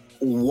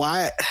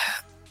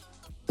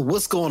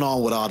 What's going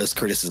on with all this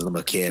criticism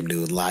of Cam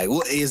Newton? Like,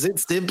 is it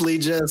simply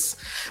just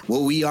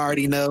what we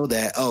already know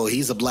that,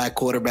 he's a black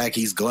quarterback,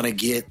 he's going to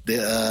get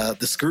the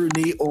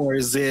scrutiny, or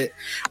is there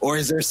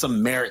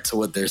some merit to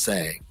what they're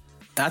saying?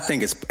 I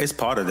think it's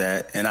part of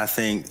that. And I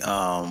think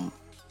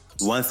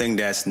one thing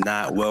that's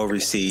not well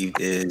received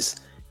is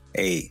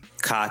a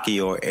cocky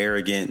or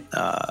arrogant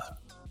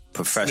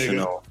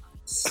professional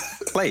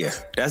player.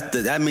 That's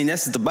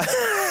just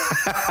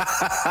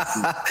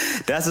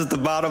the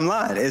bottom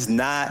line. It's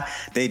not,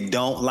 they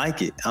don't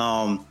like it.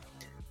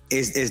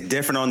 It's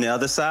different on the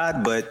other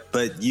side,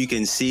 but you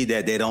can see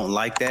that they don't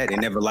like that. They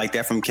never liked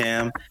that from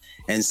Cam.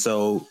 And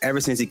so ever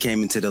since he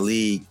came into the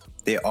league,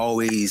 they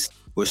always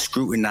were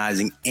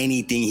scrutinizing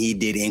anything he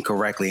did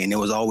incorrectly, and it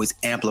was always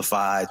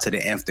amplified to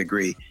the nth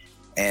degree.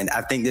 And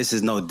I think this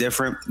is no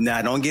different.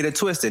 Now, don't get it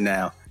twisted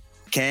now.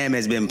 Cam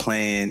has been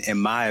playing, in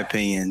my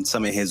opinion,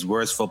 some of his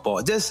worst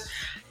football. Just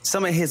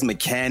some of his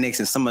mechanics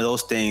and some of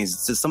those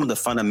things, just some of the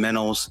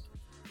fundamentals.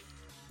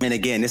 And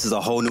again, this is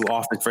a whole new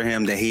offense for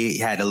him that he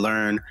had to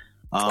learn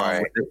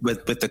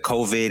with the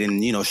COVID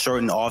and,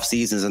 shortened off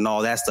seasons and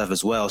all that stuff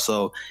as well.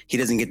 So he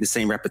doesn't get the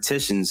same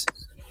repetitions.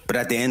 But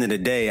at the end of the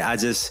day, I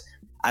just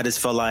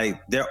feel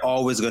like they're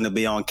always going to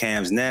be on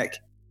Cam's neck.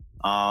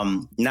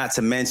 Not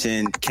to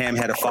mention, Cam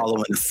had to follow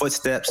in the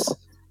footsteps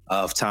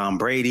of Tom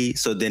Brady.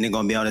 So then they're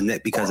going to be on his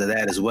neck because of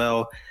that as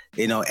well.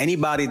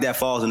 Anybody that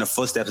falls in the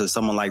footsteps of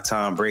someone like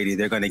Tom Brady,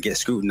 they're going to get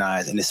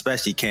scrutinized. And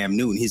especially Cam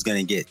Newton, he's going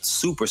to get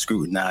super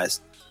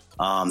scrutinized.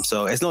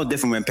 So it's no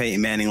different when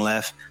Peyton Manning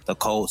left the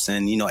Colts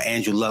and,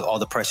 Andrew Luck, all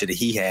the pressure that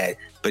he had.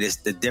 But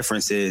the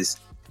difference is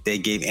they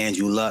gave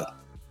Andrew Luck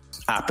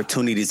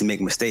opportunities to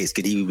make mistakes.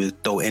 Could he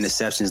would throw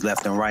interceptions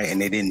left and right,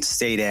 and they didn't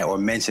say that or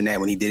mention that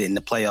when he did it in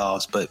the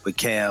playoffs. But with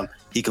Cam,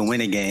 he can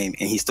win a game,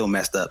 and he still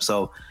messed up.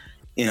 So,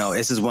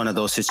 this is one of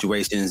those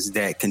situations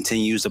that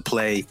continues to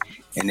play,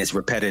 and it's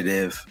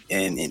repetitive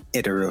and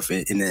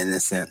iterative in a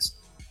sense.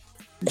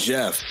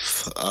 Jeff,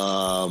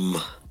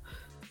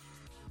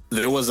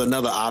 there was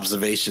another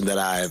observation that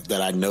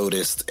I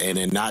noticed,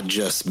 and not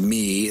just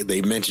me.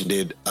 They mentioned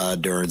it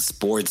during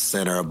Sports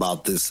Center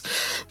about this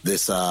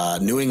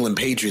New England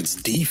Patriots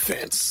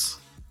defense.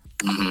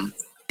 Mm-hmm.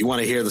 You want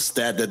to hear the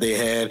stat that they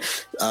had?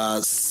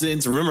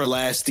 Remember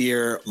last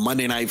year,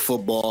 Monday Night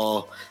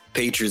Football,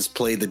 Patriots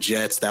played the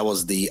Jets. That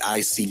was the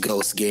icy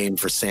ghost game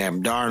for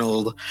Sam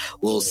Darnold.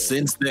 Well,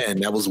 since then,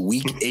 that was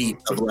week 8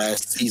 of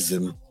last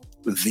season.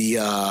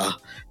 The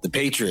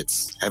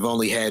Patriots have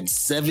only had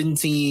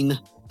 17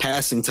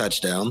 passing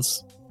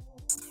touchdowns.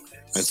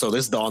 And so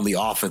this is on the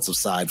offensive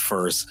side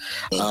first.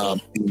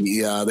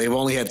 They've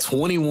only had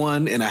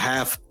 21 and a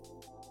half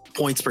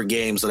points per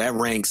game. So that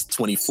ranks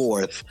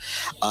 24th.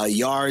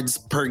 Yards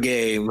per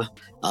game,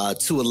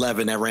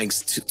 211. That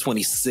ranks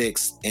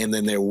 26th. And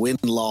then their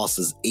win-loss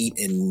is 8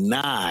 and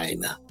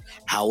 9.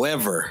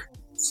 However,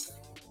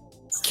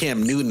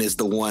 Cam Newton is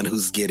the one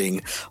who's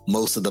getting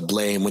most of the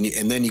blame.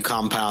 And then you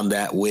compound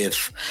that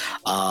with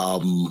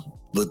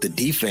the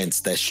defense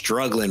that's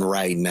struggling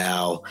right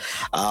now.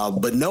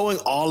 But knowing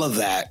all of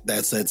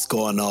that's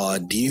going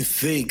on, do you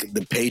think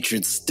the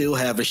Patriots still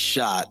have a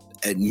shot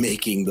at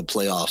making the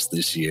playoffs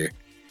this year?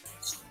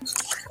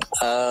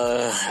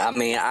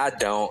 I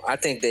don't. I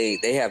think they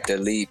have to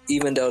leap,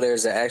 even though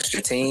there's an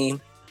extra team,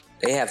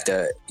 they have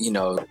to,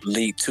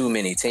 leap too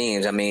many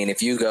teams. I mean,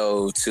 if you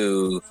go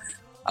to,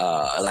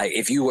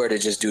 if you were to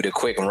just do the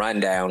quick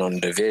rundown on the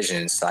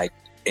divisions, like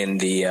in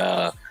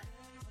the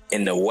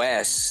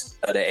West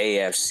of the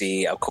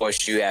AFC, of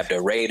course, you have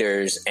the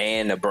Raiders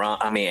and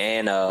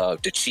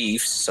the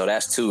Chiefs. So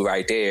that's 2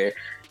 right there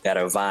that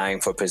are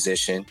vying for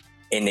position.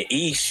 In the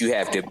East, you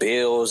have the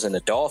Bills and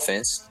the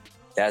Dolphins.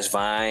 That's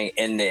vying.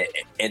 And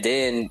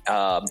then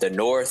the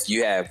North,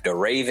 you have the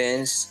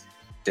Ravens,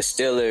 the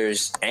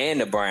Steelers,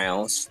 and the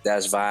Browns.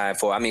 That's vying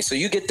for. So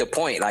you get the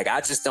point. Like,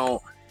 I just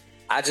don't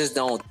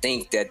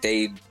think that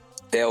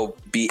they'll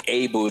be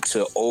able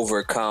to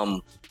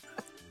overcome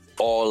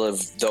all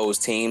of those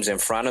teams in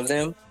front of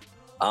them,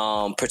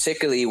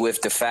 particularly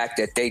with the fact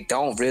that they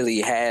don't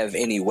really have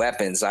any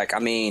weapons.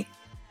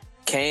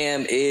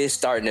 Cam is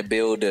starting to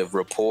build a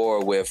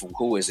rapport with,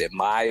 who is it,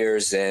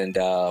 Myers and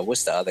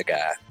what's the other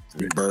guy?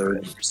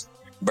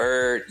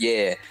 Bird,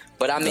 yeah.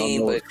 But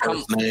name.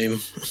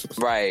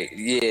 Right,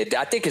 yeah.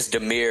 I think it's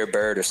Demir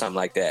Bird or something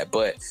like that.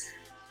 But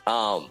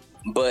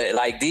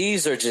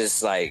these are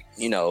just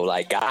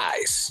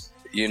guys.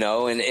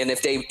 And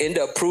if they end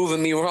up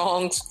proving me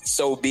wrong,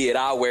 so be it.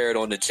 I'll wear it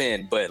on the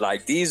chin. But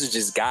these are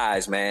just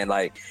guys, man.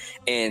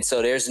 And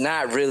so there's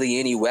not really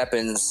any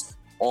weapons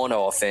on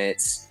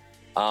offense.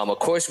 Of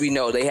course, we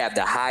know they have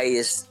the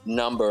highest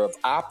number of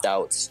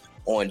opt-outs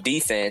on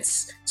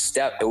defense.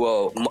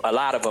 A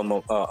lot of them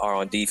are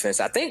on defense.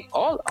 I think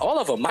all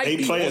of them might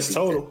be 8 players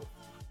total.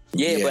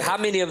 Yeah, but how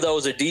many of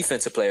those are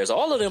defensive players?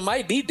 All of them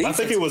might be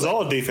defensive. I think it was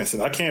all defensive.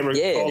 I can't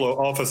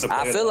recall an offensive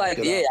player. I feel like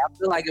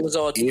it was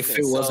all defense.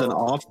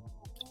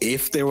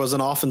 If there was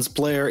an offense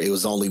player, it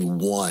was only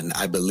one.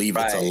 I believe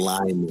it's a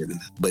lineman,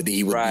 but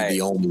he would be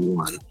the only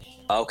one.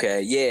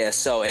 Okay, yeah.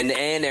 So and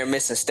they're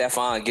missing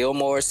Stephon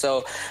Gilmore.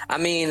 So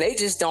they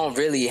just don't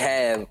really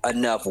have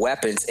enough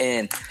weapons.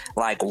 And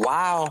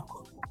while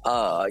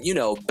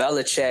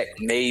Belichick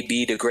may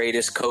be the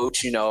greatest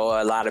coach, a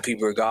lot of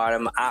people regard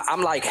him.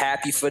 I'm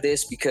happy for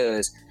this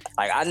because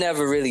I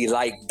never really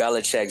liked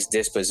Belichick's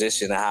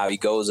disposition of how he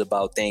goes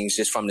about things,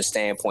 just from the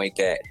standpoint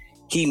that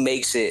he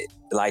makes it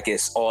like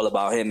it's all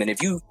about him. And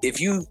if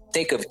you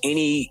think of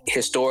any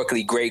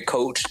historically great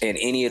coach in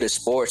any of the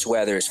sports,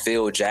 whether it's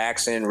Phil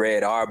Jackson,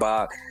 Red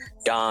Auerbach,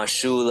 Don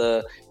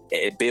Shula,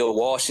 Bill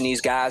Walsh, and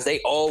these guys, they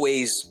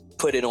always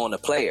put it on the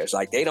players.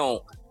 Like they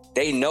know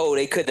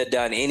they couldn't have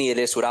done any of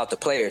this without the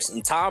players.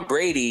 And Tom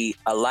Brady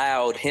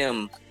allowed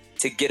him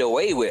to get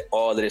away with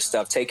all of this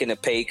stuff, taking the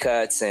pay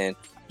cuts and,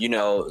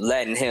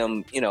 letting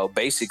him,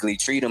 basically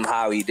treat him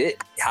how he did.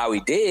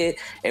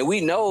 And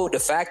we know the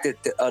fact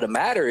of the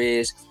matter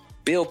is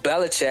Bill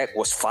Belichick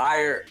was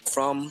fired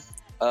from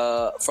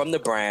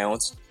the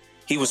Browns.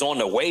 He was on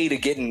the way to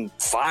getting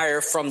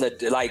fired from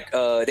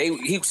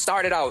he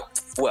started out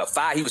he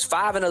was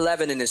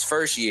 5-11 in his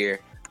first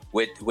year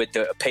with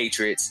the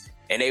Patriots,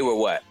 and they were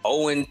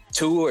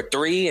 0-2 or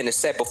 3 in the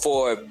set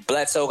before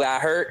Bledsoe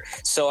got hurt.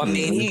 So I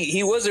mean,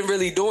 he wasn't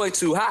really doing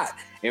too hot.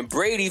 And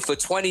Brady for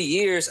 20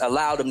 years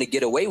allowed him to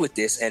get away with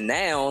this, and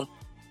now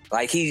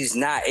he's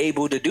not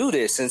able to do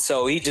this, and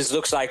so he just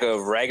looks like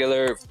a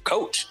regular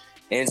coach.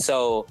 And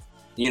so,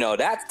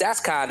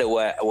 that's kind of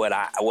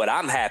what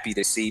I'm happy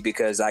to see,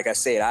 because like I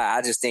said,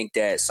 I just think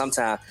that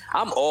sometimes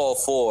I'm all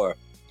for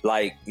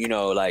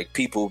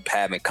people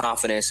having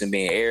confidence and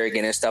being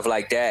arrogant and stuff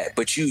like that.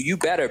 But you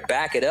better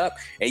back it up,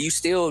 and you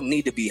still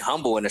need to be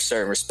humble in a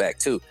certain respect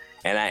too.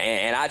 And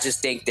I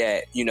just think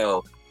that,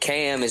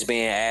 Cam is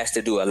being asked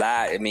to do a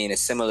lot. I mean,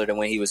 it's similar to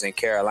when he was in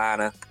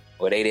Carolina,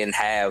 where they didn't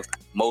have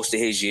most of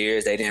his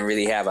years. They didn't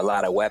really have a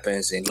lot of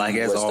weapons, and he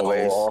was the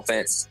whole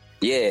offense.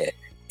 Yeah.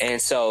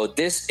 And so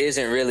this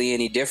isn't really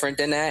any different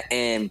than that.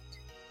 And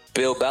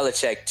Bill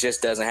Belichick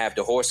just doesn't have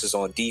the horses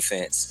on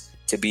defense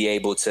to be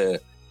able to,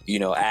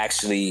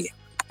 actually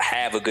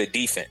have a good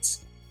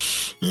defense.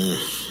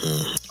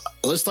 Mm-hmm.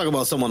 Let's talk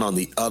about someone on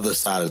the other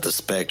side of the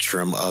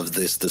spectrum of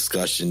this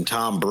discussion,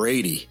 Tom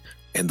Brady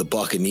and the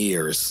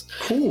Buccaneers.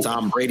 Ooh.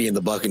 Tom Brady and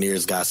the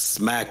Buccaneers got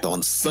smacked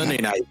on Sunday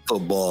Night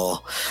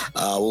Football.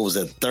 What was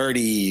it,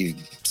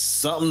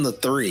 30-something to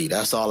 3?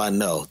 That's all I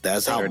know.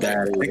 That's how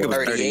bad it was.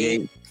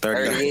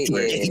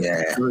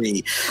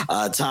 38.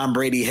 Tom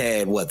Brady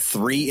had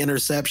 3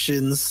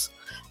 interceptions,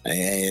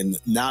 and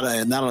not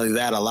only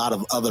that, a lot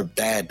of other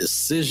bad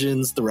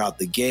decisions throughout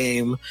the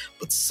game.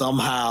 But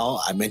somehow,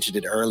 I mentioned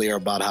it earlier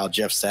about how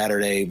Jeff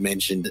Saturday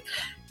mentioned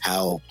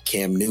how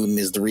Cam Newton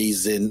is the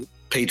reason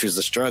Patriots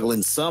are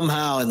struggling.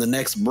 Somehow, in the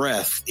next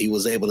breath, he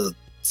was able to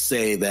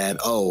say that,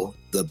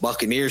 the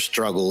Buccaneers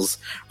struggles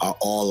are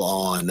all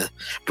on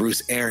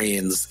Bruce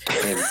Arians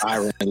and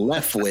Byron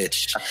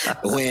Leftwich,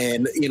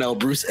 when,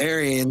 Bruce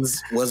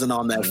Arians wasn't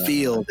on that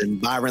field, and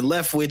Byron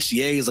Leftwich,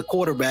 he's a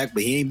quarterback,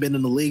 but he ain't been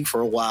in the league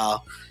for a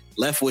while.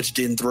 Leftwich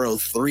didn't throw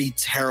 3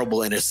 terrible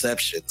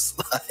interceptions.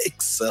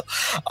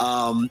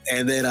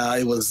 And then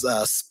it was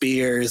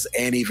Spears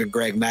and even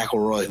Greg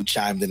McElroy who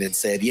chimed in and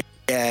said,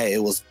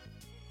 it was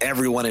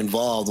everyone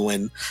involved.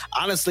 When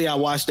honestly, I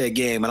watched that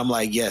game and I'm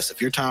like, yes,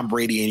 if you're Tom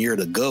Brady and you're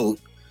the GOAT,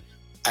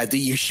 I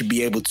think you should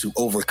be able to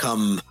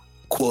overcome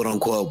quote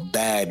unquote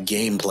bad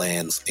game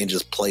plans and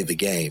just play the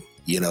game.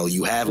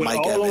 You have with Mike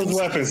all Evans. Those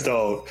weapons,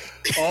 though.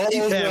 All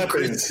those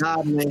weapons.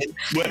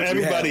 What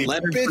everybody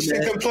bitched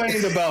and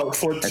complained about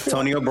for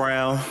Antonio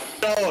Brown.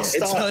 Oh,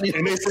 stop.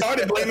 And they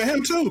started blaming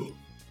him too.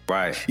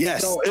 Right.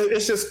 Yes. So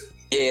it's just.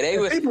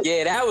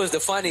 That was the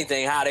funny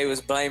thing, how they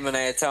was blaming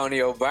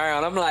Antonio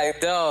Brown. I'm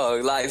like,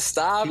 dog,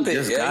 stop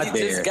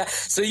it.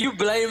 So you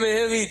blaming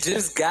him? He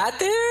just got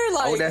there?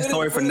 Hold that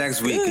story for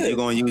next week, because you're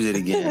going to use it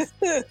again.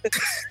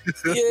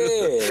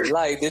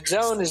 The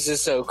Jones is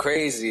just so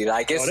crazy.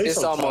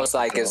 It's almost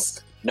like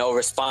it's no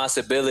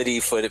responsibility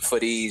for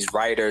these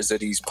writers or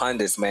these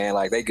pundits, man.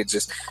 They could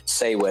just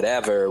say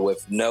whatever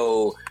with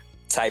no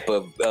type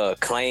of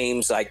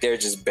claims. They're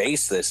just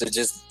baseless. It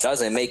just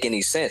doesn't make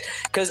any sense,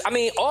 because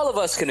all of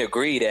us can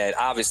agree that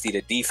obviously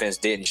the defense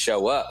didn't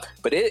show up,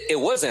 but it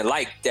wasn't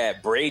like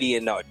that Brady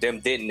and them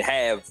didn't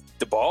have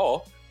the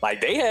ball.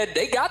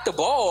 They got the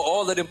ball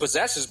all of them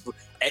possessions.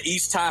 At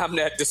each time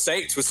that the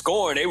Saints were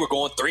scoring, they were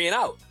going 3 and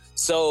out.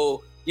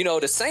 So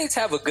the Saints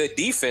have a good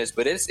defense,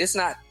 but it's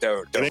not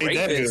the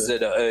Ravens or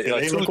the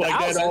they look like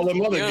that all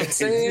them other games.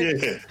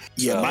 Did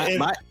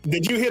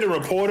you hear the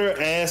reporter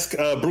ask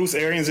Bruce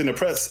Arians in the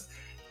press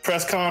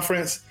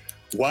conference,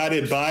 why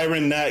did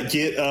Byron not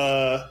get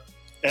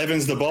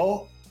Evans the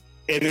ball?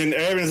 And then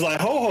Evans like,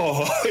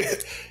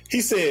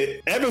 he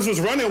said Evans was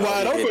running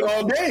wide open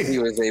all day. He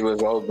was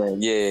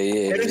open.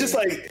 Yeah. And it's just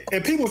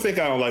and people think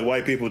I don't like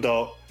white people,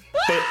 dog.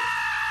 But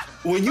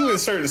when you in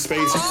certain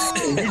spaces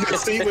and you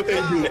just see what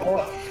they do,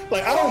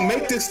 I don't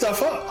make this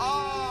stuff up.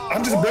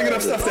 I'm just bringing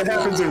up stuff that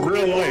happens in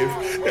real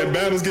life, and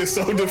battles get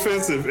so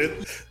defensive.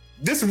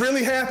 This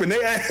really happened.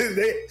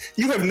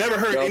 You have never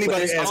heard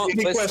anybody ask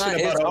any question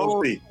about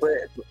OC.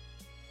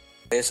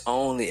 It's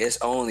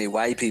only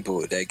white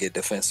people that get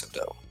defensive,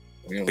 though.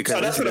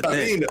 Because that's what I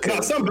mean.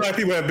 Now, some black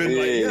people have been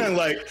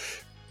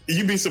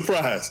You'd be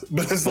surprised,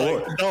 but it's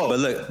like, no.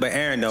 But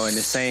Aaron, though, in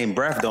the same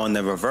breath, though, in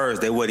the reverse,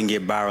 they wouldn't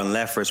give Byron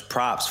Leftwich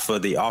props for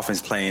the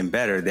offense playing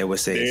better. They would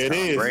say it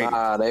is.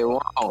 They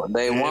won't.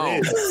 They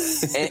won't.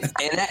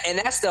 and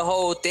that's the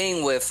whole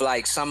thing with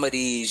like some of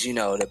these, you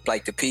know,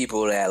 the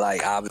people that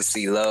like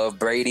obviously love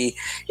Brady.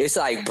 It's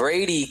like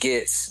Brady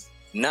gets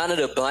none of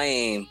the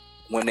blame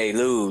when they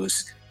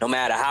lose, no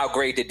matter how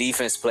great the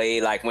defense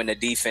played. Like when the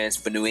defense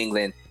for New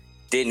England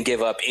didn't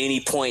give up any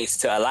points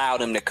to allow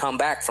them to come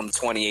back from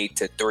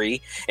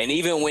 28-3. And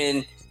even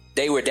when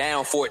they were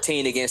down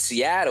 14 against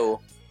Seattle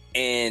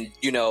and,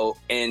 you know,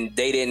 and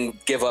they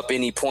didn't give up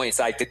any points,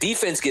 like the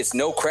defense gets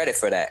no credit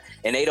for that.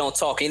 And they don't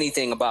talk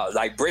anything about,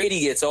 like Brady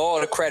gets all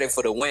the credit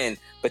for the win,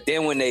 but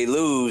then when they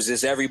lose,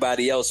 it's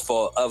everybody else's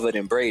fault other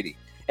than Brady.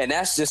 And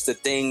that's just the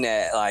thing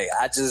that like,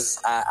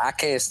 I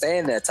can't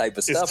stand that type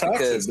of stuff. It's toxic,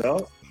 because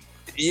dog.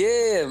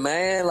 Yeah,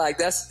 man, like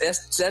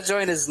that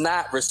joint is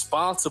not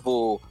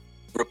responsible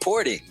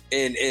reporting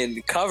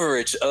and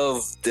coverage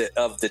of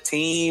the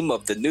team,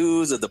 of the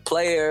news, of the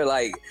player,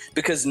 like,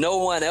 because no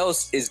one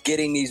else is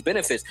getting these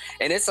benefits.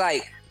 And it's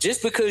like,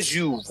 just because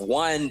you've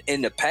won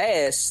in the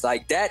past,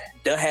 like that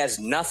has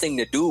nothing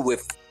to do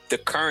with the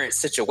current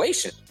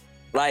situation.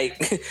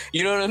 Like,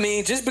 you know what I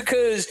mean? Just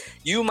because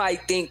you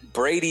might think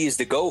Brady is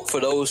the GOAT, for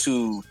those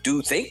who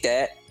do think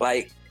that,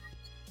 like,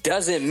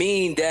 doesn't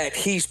mean that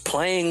he's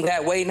playing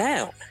that way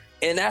now.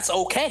 And that's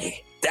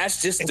okay.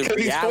 That's just the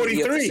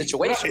reality of the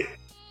situation.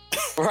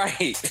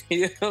 Right.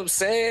 You know what I'm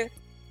saying?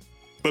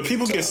 But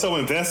people get so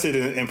invested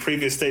in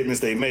previous statements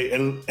they made.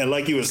 And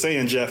like you were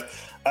saying,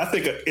 Jeff, I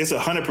think it's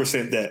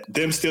 100% that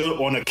them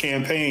still on a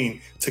campaign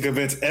to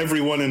convince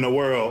everyone in the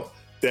world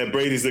that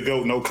Brady's the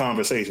GOAT, no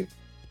conversation.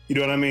 You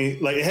know what I mean?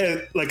 Like, it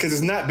had, like, because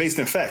it's not based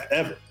in fact,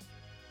 ever.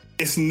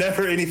 It's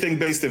never anything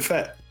based in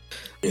fact.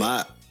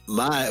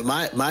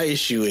 My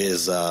issue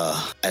is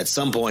at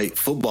some point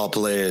football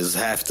players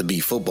have to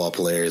be football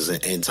players,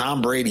 and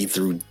Tom Brady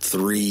threw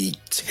 3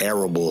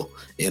 terrible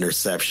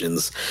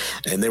interceptions,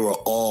 and they were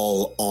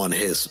all on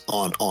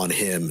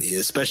him,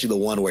 especially the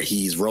one where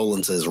he's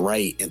rolling to his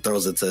right and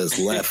throws it to his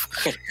left.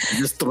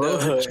 Just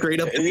throws it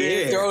straight up in the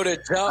air. Throw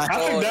the jump.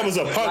 I think that was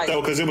a punt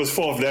though, because it was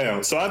 4th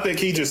down. So I think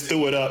he just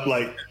threw it up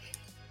like.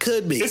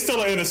 Could be. It's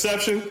still an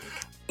interception.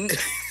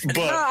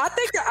 But I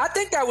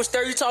think that was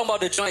 30. You talking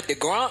about the joint, the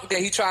Gronk that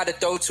he tried to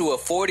throw to a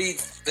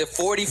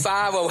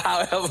 45 or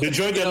however. The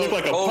joint that looked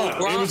like a punt.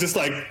 Gronk. It was just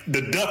like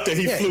the duck that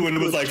he flew and it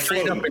was like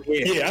floating.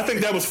 Yeah, I think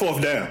that was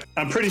 4th down.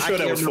 I'm pretty sure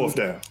that was 4th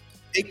down.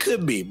 It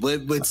could be,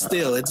 but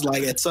still, it's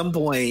like at some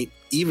point,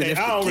 even if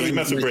I don't really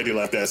mess with Brady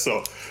like that,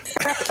 so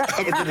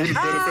I'm gonna give him the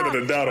benefit of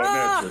the doubt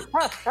on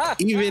that.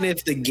 Even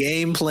if the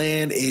game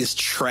plan is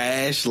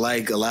trash,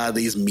 like a lot of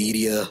these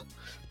media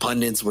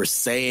pundits were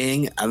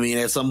saying, I mean,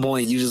 at some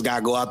point you just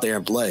gotta go out there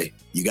and play.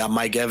 You got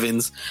Mike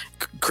Evans,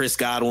 Chris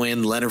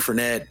Godwin, Leonard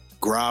Fournette,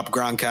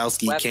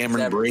 Gronkowski,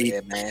 Cameron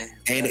Brate,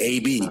 and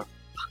AB.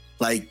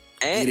 Like,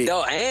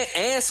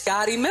 and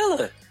Scotty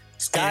Miller.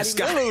 Scotty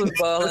Miller was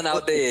balling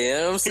out there. You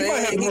know what I'm saying? He might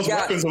have the most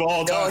weapons of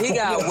all time. He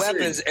got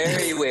weapons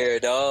everywhere,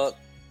 dog.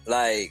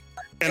 Like,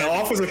 and an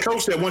offensive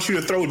coach that wants you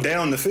to throw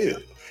down the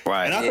field.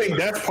 Right. And I think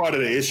that's part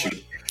of the issue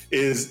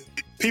is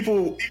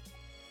people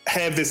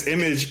have this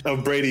image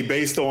of Brady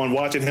based on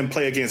watching him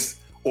play against,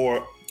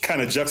 or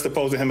kind of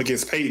juxtaposing him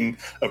against Peyton,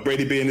 of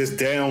Brady being this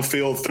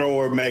downfield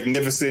thrower,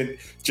 magnificent,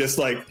 just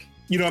like,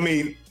 you know what I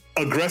mean,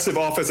 aggressive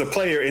offensive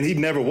player, and he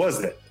never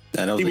was that.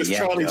 He was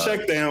Charlie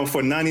Checkdown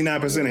for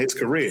 99% of his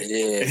career.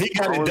 Yeah. And he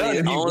got it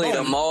done. Only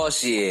the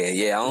Moss year.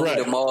 Yeah,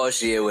 the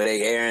Moss year where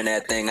they airing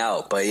that thing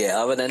out. But yeah,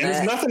 other than that.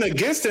 There's nothing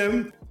against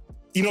him.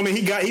 You know what I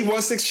mean? He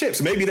won 6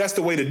 chips. Maybe that's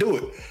the way to do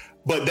it.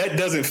 But that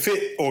doesn't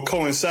fit or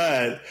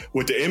coincide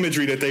with the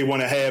imagery that they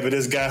want to have of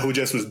this guy who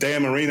just was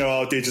Dan Marino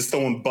out there just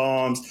throwing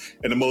bombs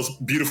and the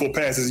most beautiful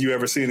passes you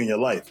ever seen in your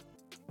life.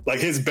 Like,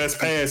 his best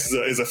pass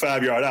is a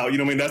 5-yard out. You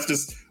know what I mean? That's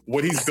just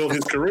what he's built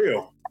his career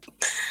on.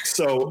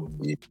 So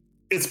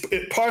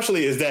it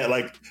partially is that,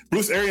 like,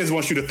 Bruce Arians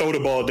wants you to throw the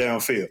ball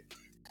downfield.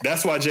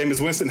 That's why Jameis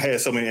Winston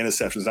had so many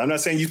interceptions. I'm not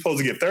saying you're supposed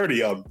to get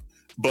 30 of them,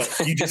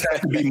 but you just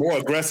have to be more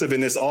aggressive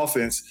in this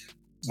offense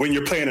when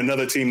you're playing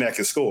another team that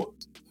can score.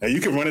 Now, you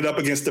can run it up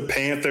against the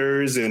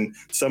Panthers and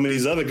some of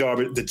these other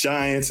the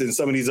Giants and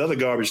some of these other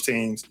garbage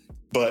teams,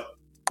 but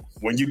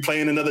when you're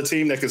playing another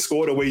team that can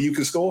score the way you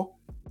can score,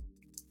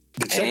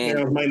 the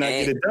checkdowns might not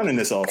get it done in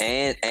this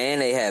offense.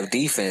 And they have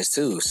defense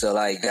too. So,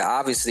 like,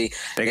 obviously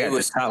they got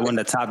one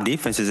of the top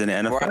defenses in the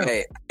NFL.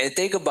 Right. And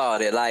think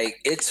about it, like,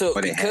 it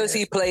took, because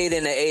he played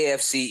in the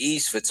AFC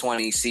East for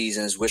 20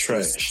 seasons, which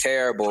was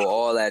terrible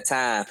all that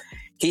time.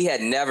 He had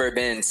never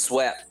been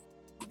swept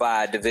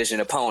by a division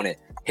opponent.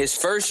 His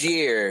first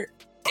year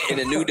in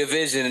a new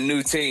division, a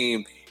new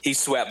team, he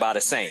swept by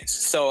the Saints.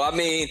 So, I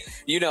mean,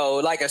 you know,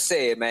 like I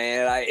said,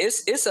 man, like,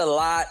 it's a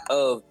lot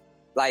of,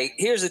 like,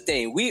 here's the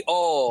thing. We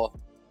all,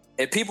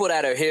 and people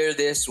that are hear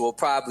this will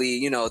probably,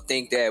 you know,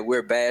 think that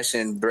we're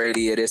bashing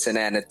Brady or this and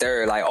that and the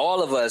third. Like,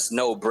 all of us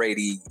know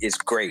Brady is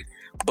great.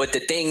 But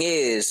the thing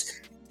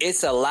is,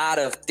 it's a lot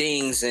of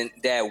things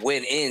that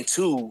went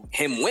into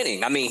him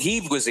winning. I mean,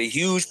 he was a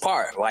huge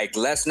part. Like,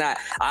 let's not,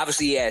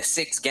 obviously he had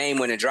 6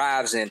 game-winning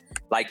drives, and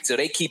like, so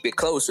they keep it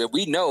close. And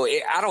we know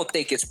it, I don't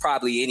think it's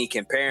probably any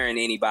comparing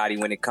anybody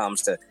when it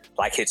comes to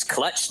like his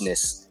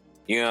clutchness.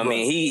 You know what I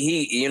mean?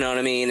 He, you know what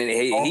I mean? And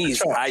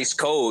he's ice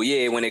cold,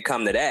 when it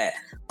come to that.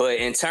 But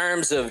in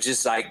terms of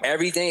just like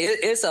everything,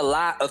 it's a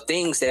lot of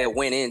things that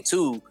went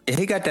into.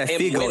 He got that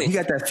field goal. He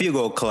got that field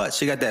goal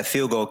clutch. He got that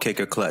field goal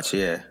kicker clutch.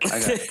 Yeah,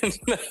 I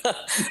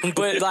got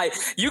but like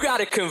you got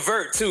to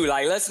convert too.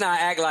 Like let's not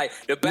act like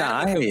the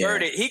back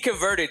converted. He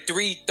converted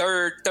 3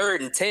 third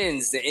and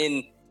 10s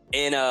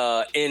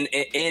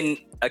in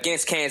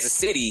against Kansas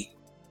City.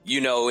 You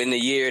know, in the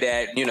year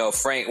that, you know,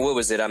 Frank, what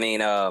was it? I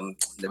mean,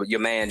 your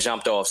man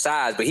jumped off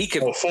sides, but he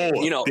could,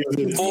 you know,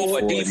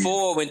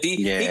 D4 when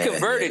he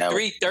converted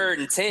 3 third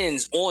and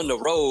 10s on the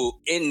road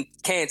in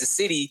Kansas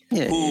City.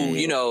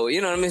 You know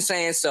what I'm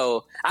saying?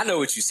 So I know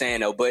what you're saying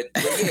though, but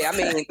yeah, I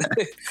mean,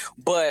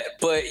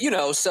 but you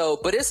know,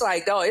 but it's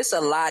like, though, it's a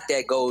lot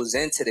that goes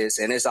into this,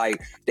 and it's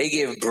like they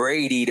give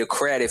Brady the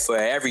credit for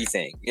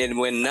everything, and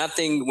when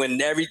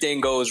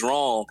everything goes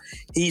wrong,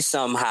 he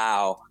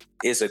somehow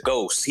is a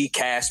ghost. He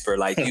Casper,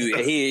 like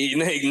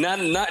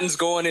nothing's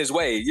going his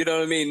way. You know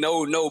what I mean?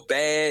 No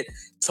bad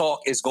talk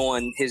is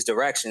going his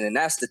direction, and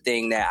that's the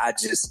thing that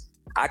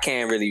I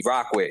can't really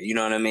rock with. You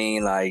know what I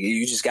mean? Like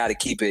you just got to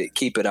keep it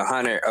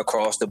 100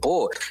 across the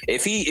board.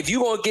 If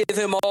you gonna give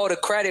him all the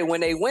credit when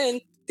they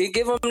win, then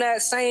give him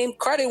that same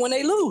credit when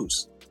they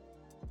lose.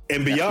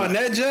 And beyond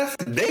that, Jeff,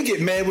 they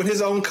get mad when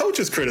his own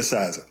coaches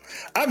criticize him.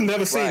 I've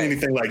never seen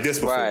anything like this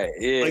before. Right.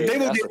 Yeah, like they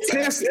will get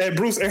pissed at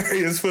Bruce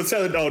Arians for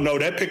telling, "Oh no,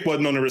 that pick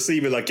wasn't on the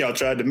receiver like y'all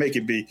tried to make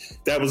it be.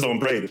 That was on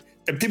Brady."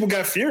 And people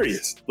got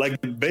furious.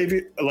 Like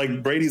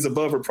Brady's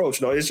above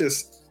reproach. No,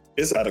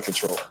 it's out of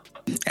control.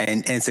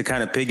 And to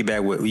kind of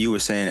piggyback what you were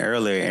saying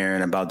earlier,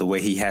 Aaron, about the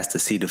way he has to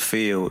see the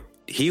field,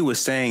 he was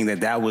saying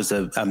that was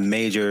a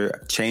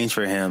major change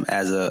for him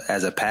as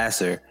a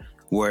passer,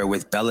 where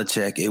with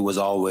Belichick it was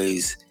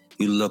always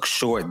you look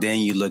short, then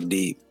you look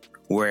deep.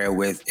 Where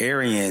with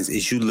Arians,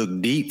 is you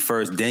look deep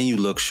first, then you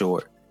look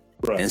short.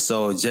 Right. And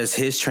so just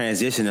his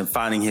transition and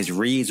finding his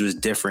reads was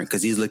different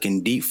because he's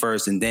looking deep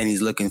first and then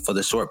he's looking for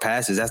the short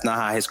passes. That's not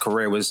how his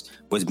career was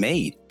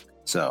made.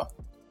 So.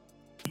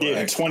 Yeah,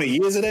 and 20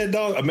 years of that,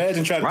 dog.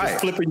 Imagine trying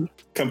to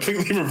just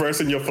completely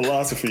reversing your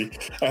philosophy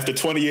after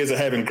 20 years of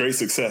having great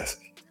success.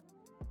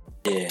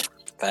 Yeah,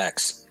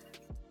 facts.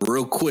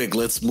 Real quick,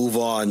 let's move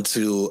on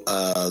to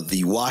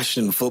the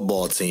Washington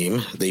football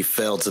team. They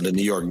fell to the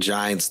New York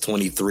Giants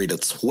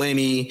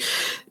 23-20.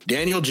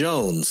 Daniel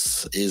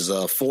Jones is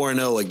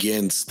 4-0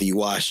 against the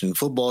Washington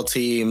football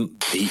team.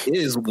 He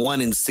is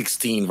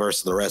 1-16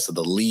 versus the rest of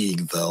the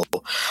league, though.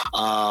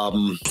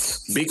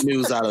 Big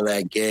news out of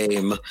that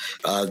game.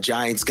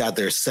 Giants got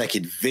their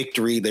second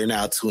victory. They're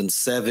now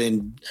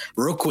 2-7.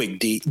 Real quick,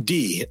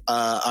 D,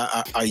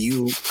 are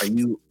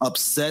you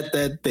upset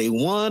that they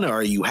won, or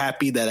are you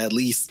happy that at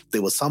least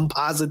there was some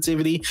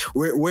positivity?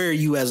 Where are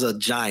you as a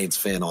Giants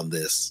fan on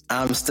this?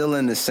 I'm still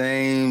in the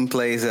same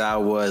place that I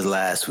was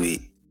last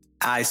week.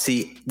 I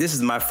see, this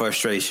is my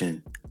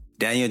frustration.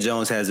 Daniel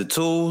Jones has the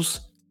tools.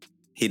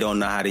 He don't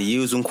know how to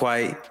use them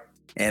quite.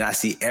 And I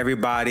see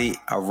everybody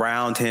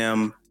around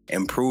him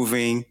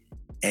improving,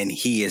 and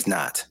he is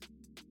not.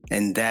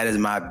 And that is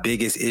my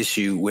biggest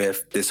issue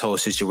with this whole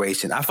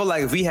situation. I feel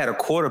like if we had a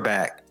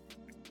quarterback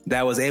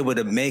that was able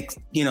to make,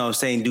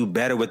 do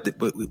better with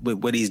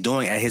what he's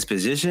doing at his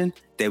position,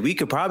 that we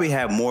could probably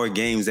have more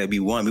games that we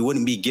won. We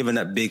wouldn't be giving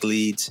up big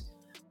leads.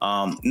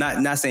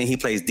 Not saying he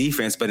plays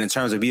defense, but in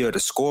terms of being able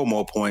to score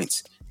more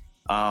points.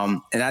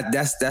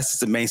 That's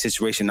the main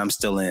situation I'm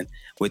still in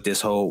with this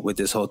whole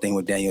thing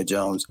with Daniel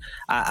Jones.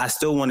 I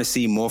still want to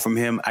see more from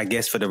him, I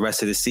guess, for the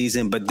rest of the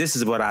season. But this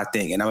is what I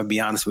think, and I'm gonna be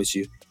honest with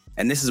you.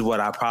 And this is what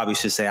I probably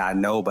should say I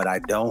know, but I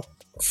don't.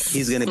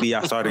 He's going to be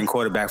our starting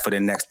quarterback for the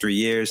next 3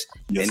 years,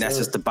 and that's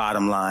just the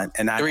bottom line.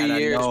 And 3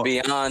 years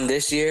beyond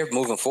this year,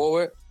 moving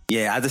forward.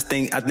 Yeah, I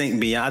think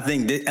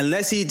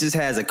unless he just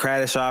has a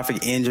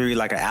catastrophic injury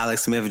like an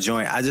Alex Smith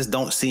joint, I just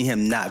don't see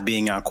him not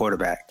being our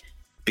quarterback,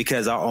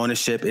 because our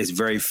ownership is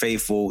very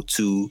faithful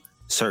to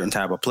certain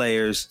type of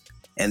players,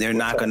 and they're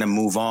not going to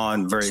move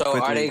on very quickly.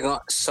 So are they going?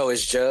 So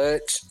is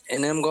Judge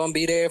and them going to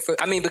be there for?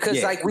 I mean,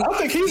 because I don't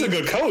think he's a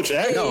good coach.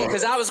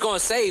 Because I was going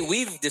to say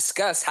we've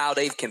discussed how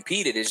they've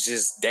competed. It's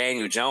just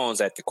Daniel Jones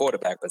at the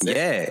quarterback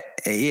position.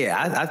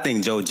 Yeah. I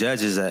think Joe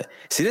Judge is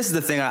See, this is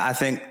the thing I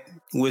think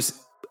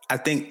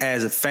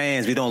as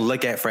fans we don't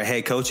look at for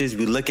head coaches.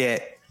 We look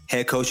at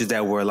head coaches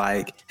that were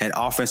like an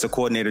offensive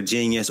coordinator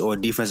genius or a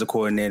defensive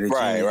coordinator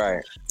genius.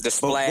 Right. The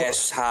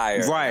splash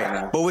hire.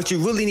 Right. But what you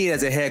really need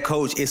as a head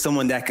coach is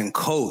someone that can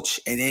coach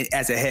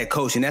as a head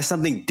coach. And that's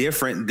something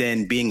different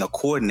than being a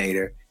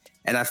coordinator.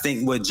 And I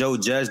think what Joe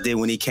Judge did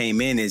when he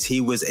came in is he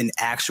was an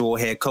actual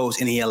head coach,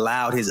 and he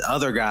allowed his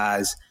other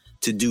guys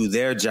to do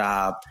their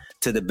job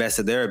to the best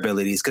of their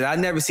abilities. Because I've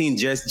never seen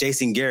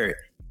Jason Garrett.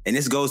 And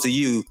this goes to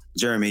you,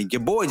 Jeremy. Your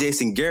boy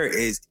Jason Garrett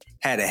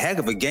had a heck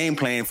of a game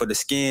plan for the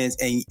Skins,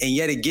 and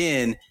yet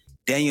again,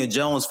 Daniel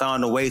Jones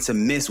found a way to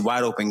miss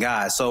wide open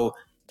guys. So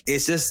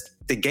it's just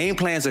the game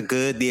plans are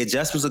good, the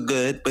adjustments are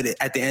good, but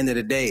at the end of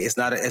the day,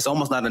 it's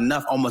almost not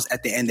enough. Almost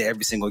at the end of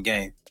every single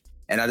game,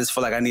 and I just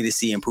feel like I need to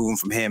see improvement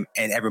from him,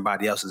 and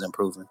everybody else is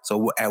improving.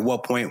 So at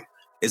what point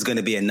is going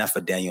to be enough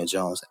for Daniel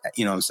Jones?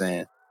 You know what I'm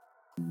saying?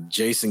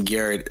 Jason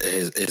Garrett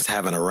is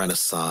having a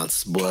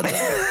renaissance, but on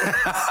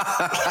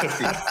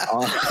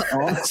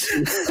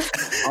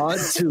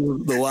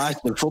to the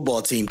Washington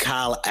football team.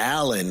 Kyle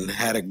Allen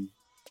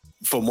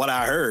from what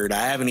I heard,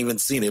 I haven't even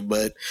seen it,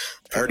 but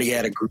heard he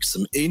had a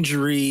gruesome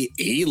injury.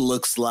 He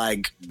looks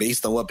like,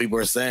 based on what people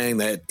are saying,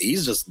 that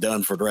he's just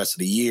done for the rest of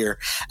the year.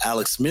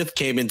 Alex Smith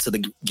came into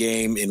the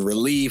game in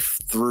relief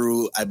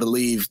through, I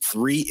believe,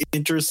 3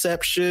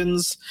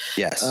 interceptions.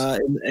 Yes,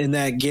 in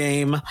that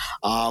game.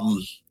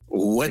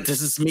 What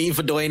does this mean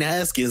for Dwayne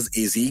Haskins?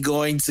 Is he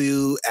going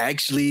to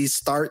actually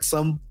start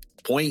some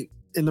point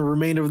in the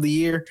remainder of the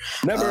year?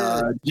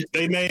 Never.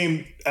 They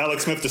named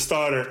Alex Smith the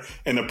starter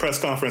in the press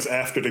conference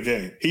after the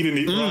game. He didn't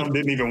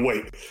even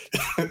wait.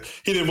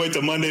 He didn't wait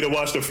till Monday to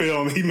watch the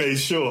film. He made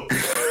sure.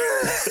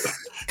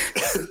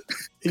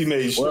 He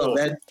made sure.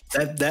 Well,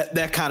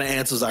 that kind of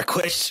answers our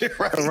question,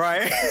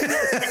 right?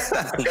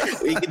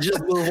 We can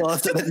just move on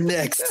to the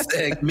next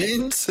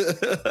segment.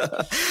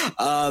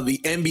 The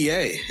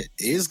NBA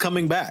is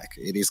coming back.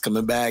 It is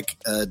coming back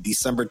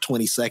December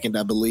 22nd,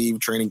 I believe.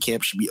 Training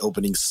camp should be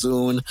opening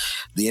soon.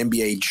 The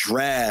NBA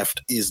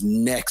draft is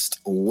next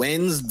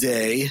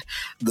Wednesday.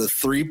 The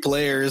 3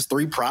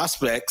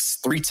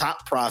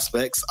 top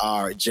prospects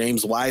are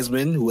James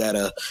Wiseman, who had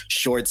a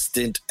short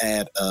stint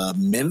at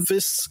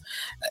Memphis,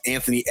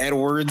 Anthony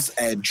Edwards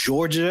at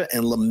Georgia,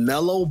 and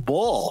LaMelo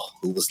Ball,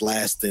 who was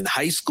last in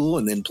high school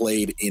and then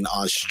played in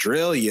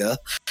Australia.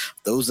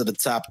 Those are the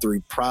top 3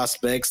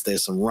 prospects.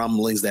 There's some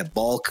rumblings that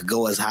Ball could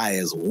go as high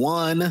as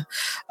 1.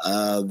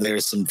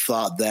 There's some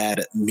thought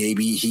that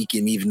maybe he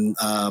can even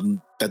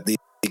that the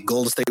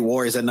Golden State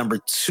Warriors at number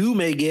 2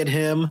 may get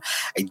him.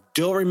 I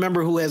don't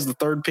remember who has the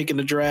 3rd pick in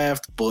the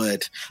draft,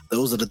 but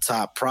those are the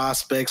top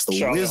prospects.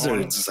 The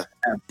Wizards.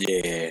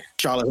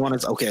 Charlotte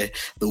Hornets. Okay.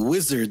 The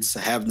Wizards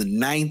have the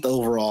 9th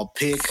overall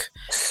pick.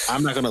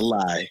 I'm not going to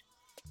lie.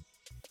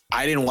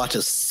 I didn't watch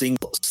a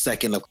single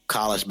second of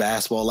college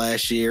basketball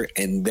last year.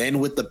 And then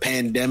with the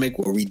pandemic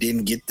where we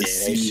didn't get to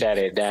see. They shut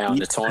it down,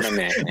 the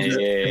tournament.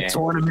 The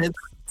tournament.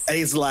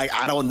 It's like,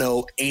 I don't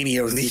know any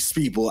of these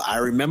people. I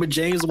remember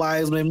James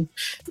Wiseman,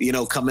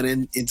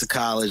 coming into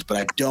college, but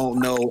I don't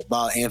know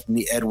about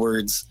Anthony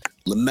Edwards.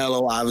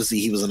 LaMelo, obviously,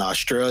 he was in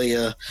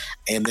Australia.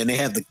 And then they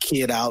have the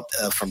kid out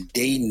from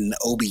Dayton,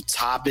 Obi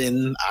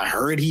Toppin. I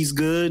heard he's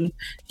good.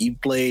 He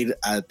played,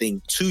 I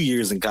think, 2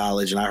 years in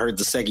college, and I heard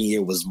the second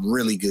year was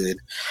really good.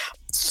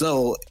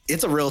 So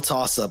it's a real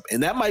toss-up,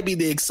 and that might be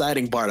the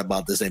exciting part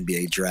about this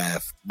NBA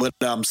draft. But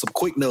some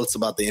quick notes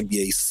about the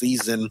NBA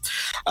season.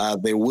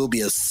 There will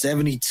be a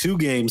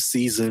 72-game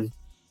season,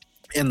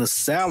 and the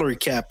salary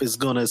cap is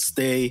going to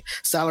stay.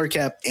 Salary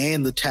cap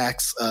and the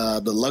tax,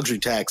 the luxury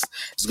tax,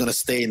 is going to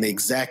stay in the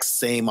exact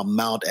same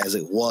amount as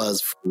it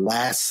was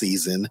last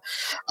season.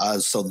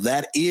 So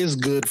that is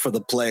good for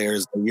the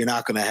players. You're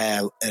not going to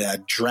have a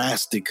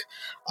drastic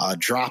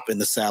drop in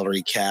the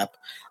salary cap.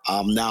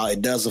 Now,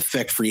 it does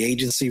affect free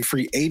agency.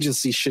 Free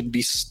agency should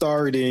be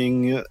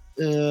starting,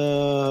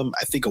 I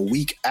think, a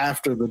week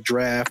after the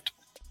draft,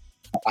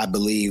 I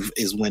believe,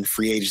 is when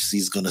free agency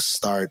is going to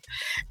start.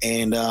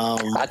 And I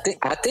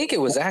think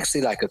it was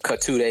actually like 2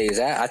 days.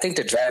 I think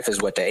the draft is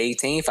the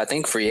 18th. I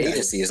think free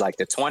agency is like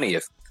the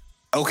 20th.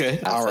 Okay.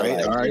 All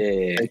right.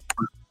 Yeah.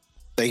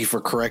 Thank you for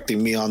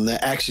correcting me on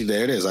that. Actually,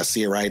 there it is. I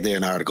see it right there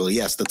in the article.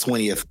 Yes, the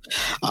 20th.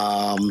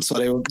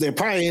 So there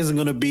probably isn't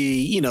going to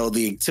be,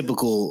 the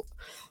typical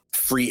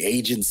free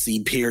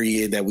agency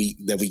period that we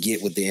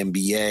get with the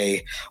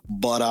NBA,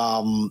 but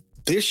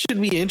this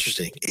should be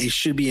interesting. It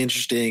should be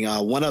interesting.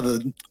 One other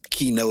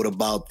key note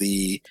about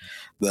the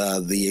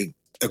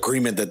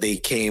agreement that they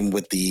came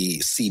with the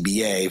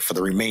CBA for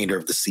the remainder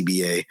of the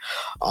CBA.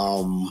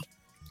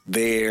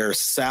 Their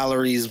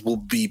salaries will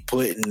be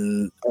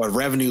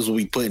revenues will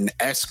be put in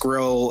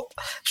escrow,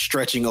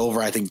 stretching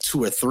over, I think,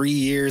 2 or 3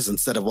 years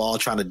instead of all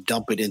trying to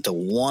dump it into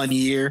 1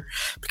 year,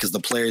 because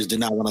the players did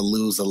not want to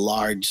lose a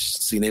large,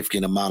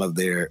 significant amount of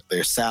their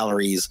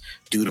salaries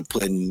due to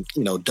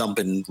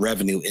dumping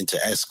revenue into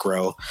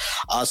escrow.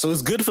 So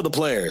it's good for the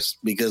players,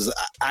 because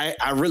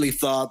I really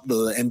thought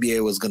the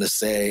NBA was going to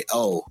say,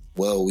 oh,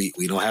 well, we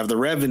don't have the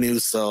revenue,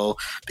 so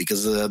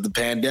because of the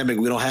pandemic,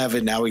 we don't have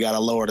it. Now we got to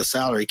lower the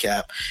salary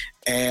cap.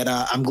 And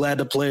I'm glad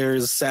the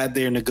players sat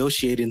there and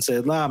negotiated and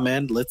said, nah,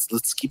 man,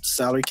 let's keep the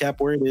salary cap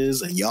where it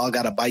is, and y'all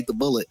got to bite the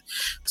bullet.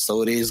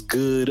 So it is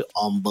good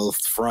on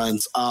both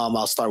fronts.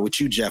 I'll start with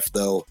you, Jeff,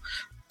 though.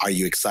 Are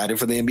you excited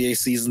for the NBA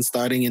season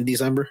starting in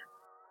December?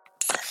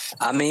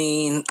 I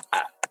mean,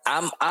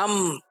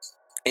 I'm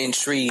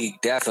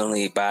intrigued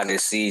definitely by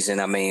this season.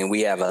 I mean,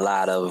 we have a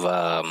lot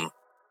of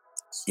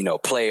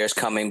players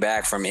coming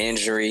back from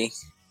injury.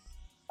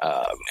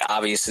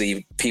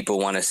 Obviously, people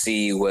want to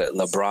see what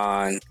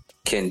LeBron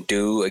can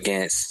do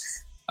against,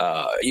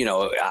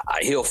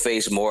 he'll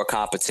face more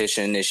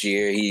competition this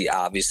year. He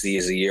obviously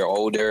is a year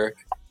older.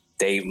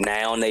 They've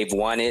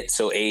won it,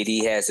 so AD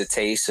has a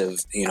taste of,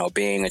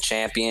 being a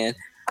champion.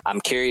 I'm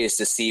curious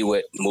to see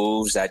what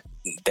moves that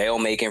they'll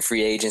make in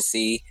free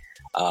agency.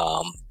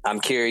 I'm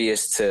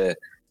curious to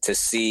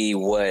see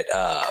what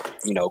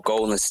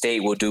Golden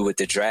State will do with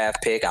the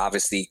draft pick.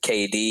 Obviously,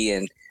 KD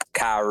and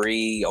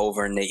Kyrie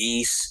over in the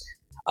East.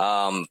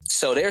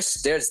 So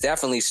there's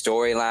definitely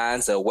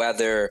storylines of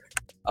whether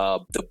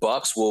the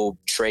Bucks will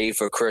trade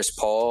for Chris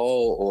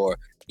Paul or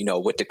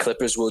what the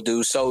Clippers will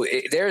do. So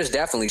there's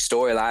definitely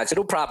storylines.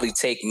 It'll probably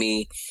take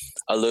me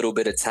a little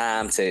bit of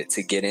time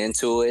to get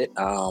into it.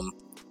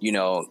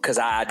 Because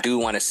I do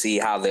want to see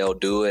how they'll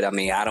do it. I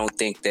mean, I don't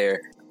think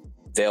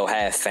they'll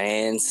have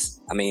fans.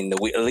 I mean, at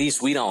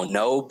least we don't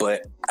know,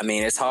 but I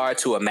mean, it's hard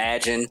to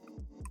imagine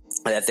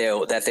that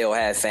they'll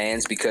have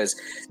fans because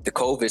the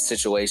COVID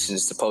situation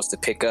is supposed to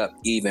pick up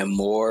even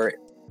more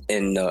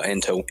in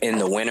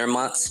the winter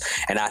months.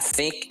 And I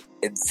think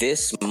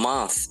this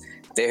month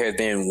there have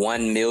been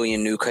 1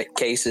 million new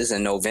cases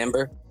in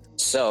November.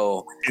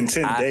 So in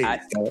 10 days.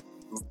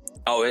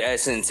 Oh,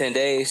 it's in 10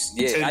 days?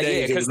 Yeah,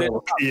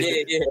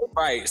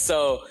 right.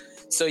 So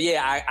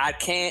yeah, I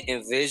can't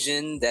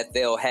envision that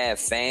they'll have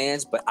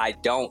fans, but I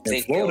don't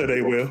think Florida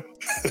they will.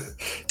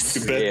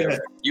 You bet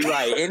that. You're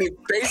right. Any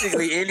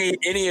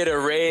of the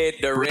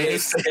red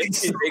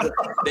states,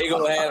 they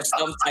gonna have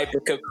some type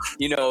of,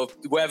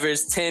 whether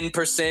it's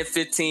 10%,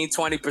 15,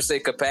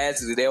 20%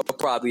 capacity, they'll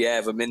probably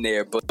have them in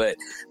there. But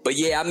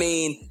yeah, I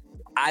mean,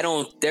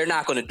 they're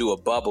not going to do a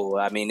bubble.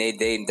 I mean,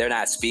 they're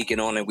not speaking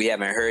on it. We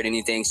haven't heard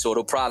anything. So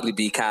it'll probably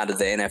be kind of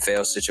the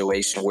NFL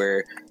situation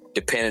where,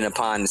 depending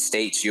upon the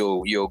states,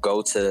 you'll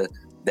go to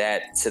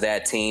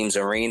that team's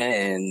arena,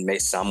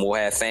 and some will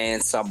have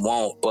fans, some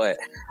won't. But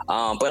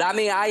I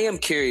mean, I am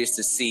curious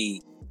to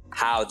see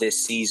how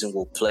this season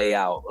will play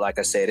out. Like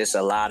I said, it's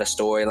a lot of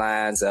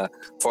storylines.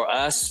 For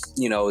us,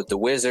 the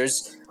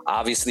Wizards,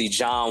 obviously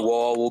John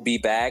Wall will be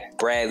back.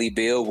 Bradley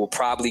Beal will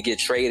probably get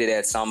traded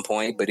at some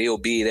point, but he'll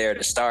be there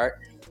to start.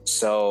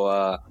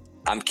 So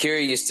I'm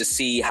curious to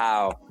see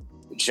how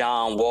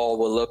John Wall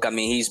will look. I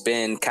mean, he's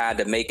been kind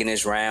of making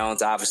his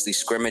rounds, obviously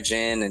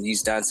scrimmaging, and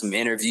he's done some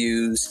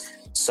interviews.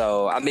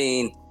 So, I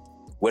mean,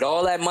 with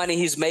all that money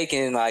he's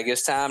making, like,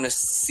 it's time to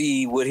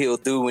see what he'll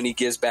do when he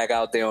gets back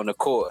out there on the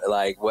court.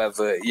 Like,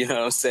 whether, what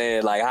I'm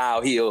saying, like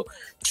how he'll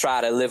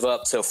try to live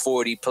up to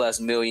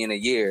 40+ million a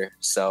year.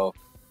 So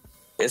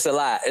it's a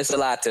lot. It's a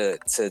lot to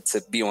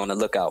be on the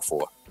lookout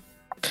for.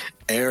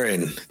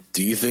 Aaron,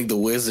 do you think the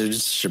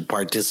Wizards should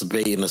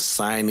participate in a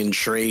sign and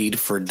trade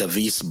for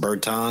Davis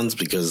Bertans?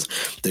 Because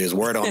there's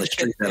word on the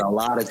street that a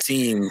lot of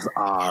teams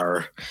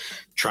are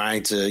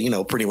trying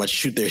to, pretty much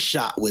shoot their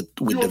shot with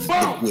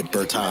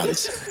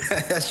Bertans.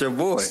 That's your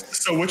boy.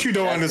 So what you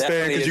don't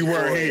understand, because you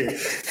weren't here,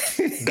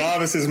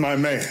 Davis is my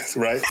man,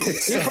 right?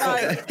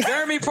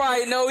 Jeremy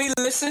probably know he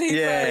listening.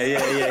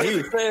 Yeah.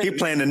 He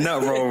playing the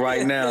nut roll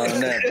right now on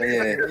that.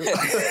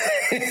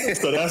 Yeah.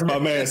 So that's my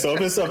man. So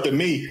if it's up to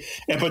me,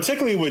 and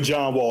particularly with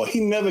John Wall, he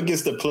never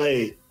gets to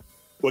play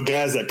with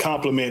guys that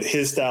complement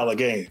his style of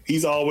game.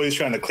 He's always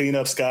trying to clean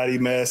up Scotty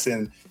mess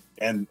and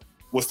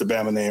what's the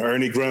Bama name?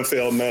 Ernie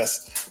Grunfeld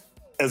mess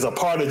as a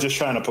part of just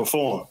trying to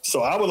perform.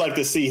 So I would like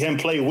to see him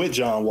play with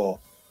John Wall.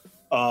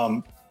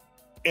 And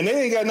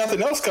they ain't got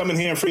nothing else coming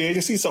here in free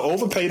agency. So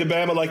overpay the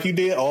Bama like you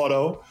did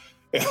Otto,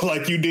 and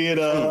like you did,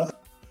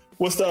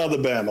 what's the other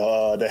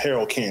Bama? The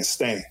Harold can't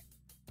stand.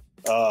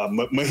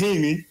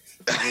 Mahinmi.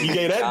 You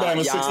gave that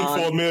Bama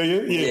 $64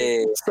 million.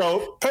 Yeah.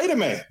 So pay the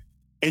man.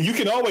 And you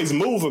can always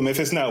move him if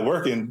it's not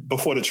working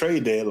before the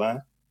trade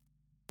deadline.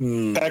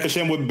 Package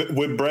him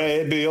with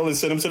Brad Beal and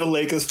send him to the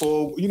Lakers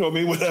for,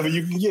 whatever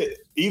you can get.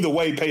 Either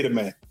way, pay the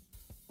man.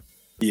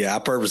 Yeah, I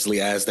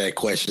purposely asked that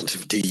question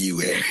to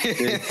you, Aaron.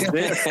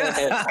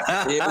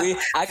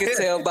 I could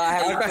tell by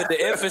how you put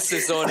the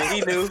emphasis on it. He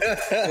knew. You know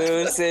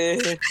what I'm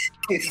saying?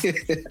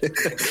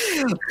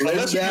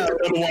 Let's get the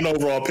number 1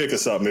 overall pick or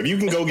something. If you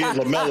can go get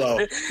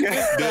LaMelo,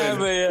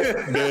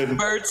 then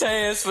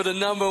Bertans for the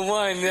number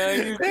 1. Yeah,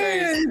 you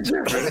crazy.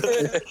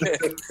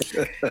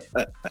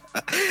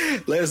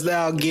 Let's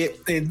now get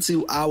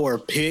into our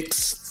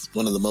picks.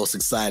 One of the most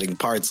exciting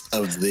parts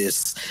of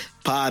this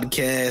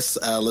podcast.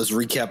 Let's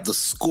recap the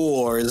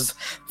scores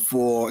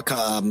for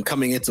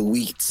coming into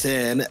week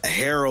 10.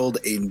 Harold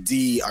and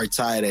D are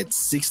tied at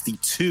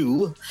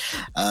 62,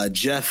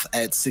 Jeff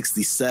at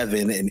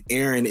 67, and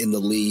Aaron in the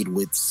lead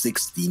with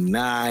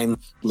 69.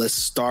 Let's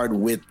start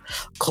with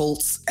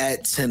Colts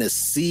at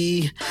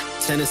Tennessee.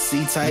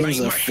 Tennessee Titans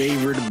are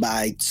favored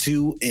by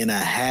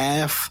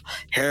 2.5.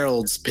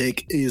 Harold's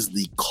pick is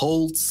the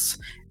Colts.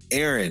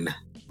 Aaron,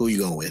 who you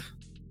going with?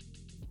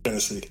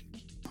 Tennessee.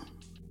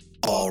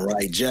 All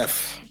right,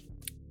 Jeff.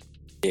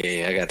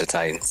 Yeah, I got the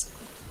Titans.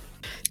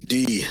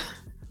 D.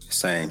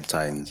 Same,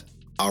 Titans.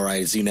 All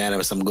right, it's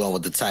unanimous. I'm going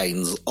with the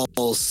Titans.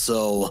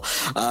 Also,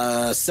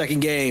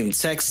 second game,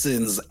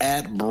 Texans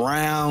at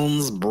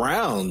Browns.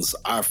 Browns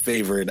are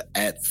favored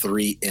at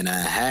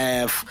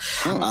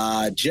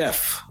 3.5.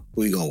 Jeff,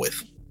 who are you going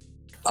with?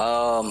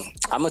 I'm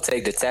gonna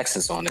take the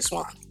Texans on this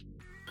one.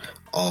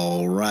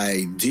 All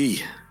right,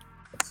 D.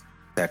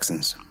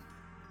 Texans.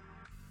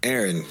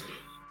 Aaron.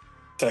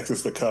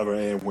 Texans to cover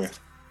and win.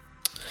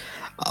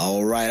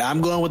 All right,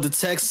 I'm going with the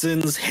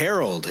Texans.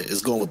 Harold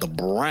is going with the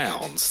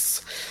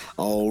Browns.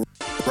 All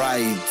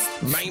right.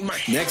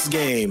 Next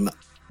game,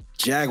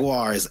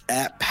 Jaguars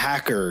at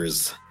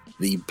Packers.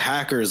 The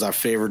Packers are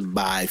favored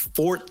by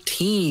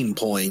 14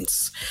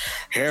 points.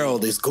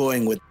 Harold is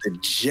going with the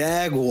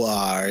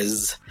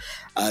Jaguars.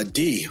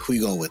 D, who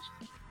you going with?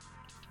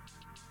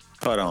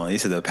 Hold on. You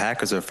said the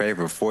Packers are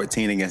favored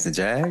 14 against the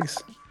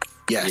Jags?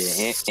 Yes.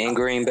 Yeah, in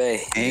Green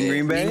Bay. In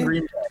Green Bay?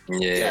 Yeah.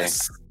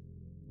 Yes.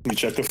 Let me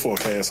check the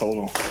forecast. Hold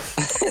on.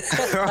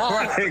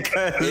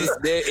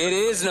 It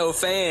is no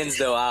fans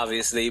though,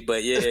 obviously,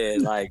 but yeah,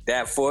 like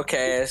that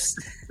forecast,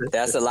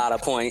 that's a lot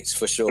of points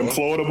for sure. Them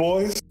Florida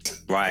boys.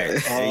 Right.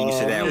 And you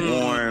said that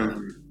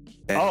warm.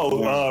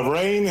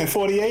 Rain in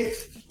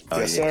 48. Oh,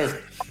 yes, yeah.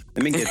 sir.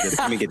 Let me get the Packers.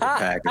 Let me get the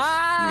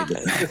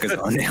Packers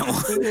on that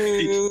one.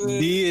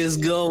 D is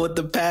going with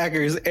the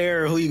Packers.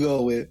 Aaron, who you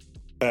going with?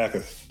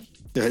 Packers.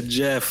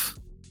 Jeff.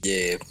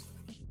 Yeah,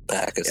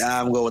 Packers.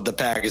 I'm going with the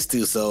Packers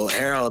too. So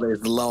Harold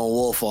is the lone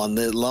wolf on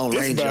this, lone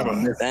ranger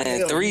on this.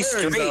 Man, 3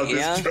 straight,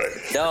 yeah.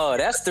 Dog,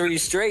 that's 3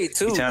 straight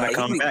too. He trying to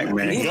come back,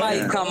 man. He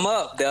might come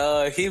up,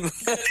 dog.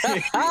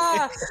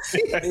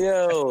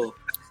 Yo.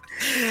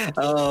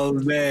 Oh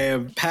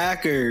man,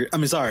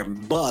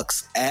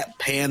 Bucks at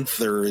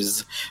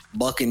Panthers.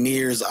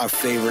 Buccaneers are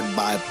favored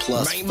by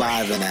plus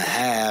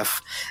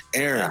 5.5.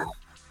 Aaron,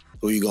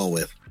 who you going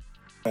with?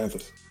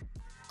 Panthers.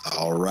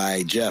 All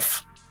right,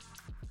 Jeff.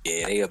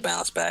 Yeah, they gonna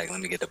bounce back. Let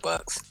me get the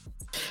Bucks.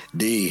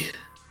 D.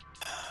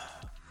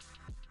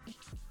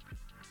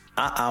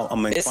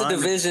 It's a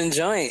division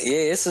joint.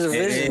 Yeah, it's a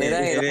division. It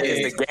ain't like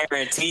it's a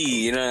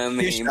guarantee. You know what I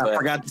mean? I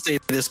forgot to say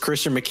this.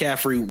 Christian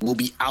McCaffrey will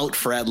be out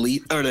for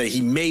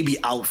he may be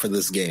out for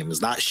this game.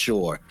 It's not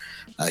sure.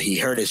 He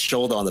hurt his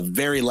shoulder on the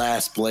very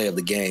last play of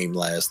the game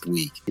last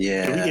week.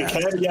 Yeah. Can we get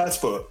caveats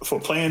for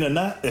playing or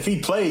not? If he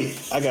played,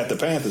 I got the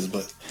Panthers,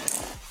 but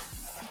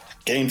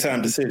game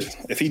time decision.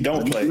 If he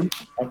don't play,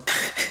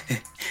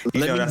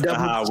 that's not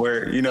how it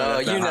works. I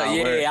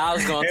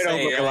was gonna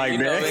say like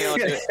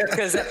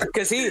that.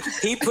 because he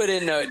put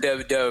in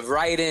the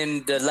right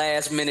in the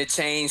last minute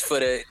change for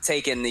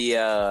taking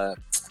the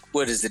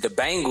the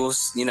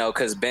Bengals,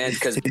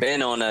 because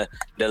Ben on the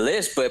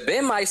list, but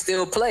Ben might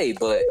still play,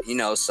 but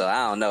so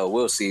I don't know.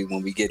 We'll see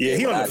when we get there. Yeah,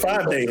 he on the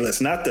 5-day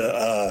list, not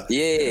the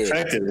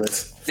effective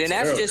list. Then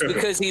that's just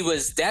because he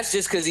was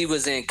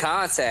in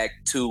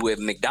contact with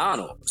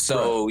McDonald.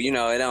 So right.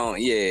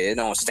 It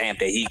don't stamp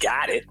that he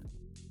got it.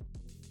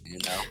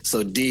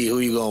 So D, who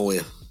you going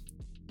with?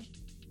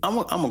 I'm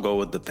gonna go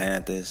with the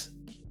Panthers.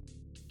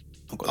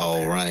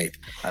 All right.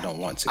 I don't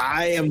want to.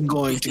 I am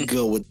going to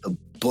go with the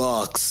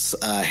Bucks.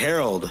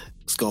 Harold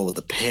is going with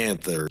the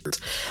Panthers.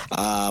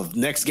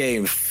 Next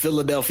game,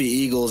 Philadelphia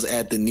Eagles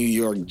at the New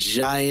York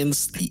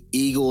Giants. The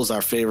Eagles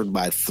are favored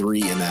by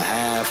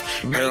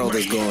 3.5. Harold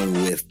is going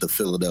with the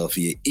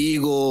Philadelphia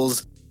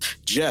Eagles.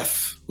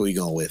 Jeff, who are you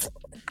going with?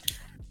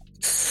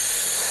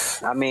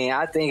 I mean,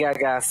 I think I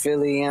got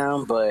Philly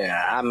on, but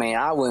I mean,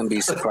 I wouldn't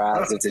be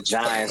surprised if the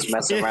Giants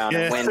mess around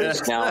and win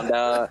this down,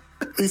 dog.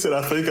 He said,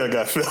 I think I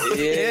got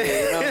Philly. Yeah,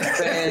 you know what I'm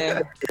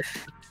saying?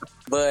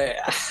 But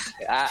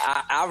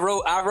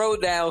I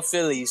wrote down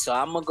Philly, so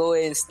I'm gonna go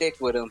ahead and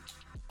stick with him.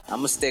 I'm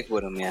gonna stick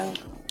with him, man.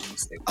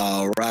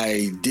 All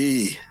right,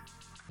 D.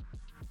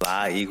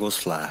 Fly, Eagles,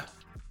 fly.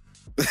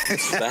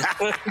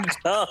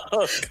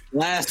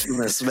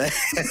 Blasphemous, man.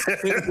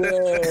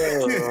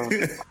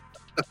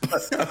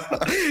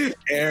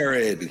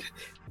 Aaron,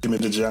 give me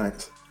the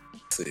Giants.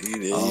 See,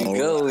 there you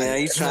go,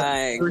 man. You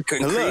trying to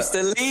increase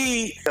the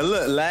lead.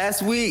 Look,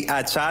 last week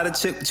I tried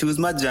to choose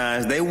my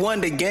Giants. They won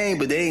the game,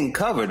 but they didn't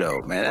cover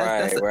though, man.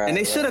 And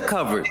they should have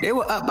covered. They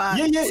were up by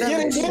they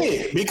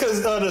did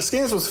because the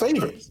Skins was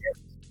favored.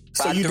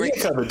 So you did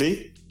cover,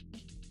 D.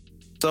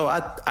 So I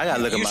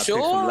gotta look at my picks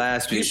from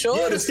last week. You sure?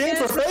 Yeah, the Skins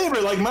were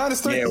favored, like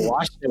 -3. Yeah,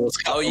 Washington was.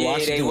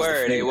 They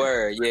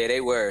were. Yeah,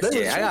 they were.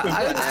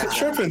 I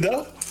tripping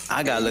though.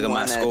 I gotta look at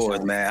my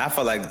scores, man. I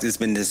feel like there's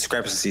been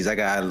discrepancies. I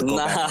gotta go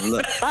back and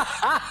look.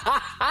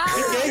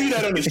 He gave you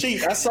that on the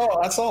sheet. I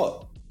saw it.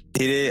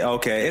 He did?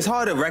 Okay. It's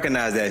hard to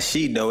recognize that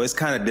sheet, though. It's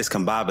kind of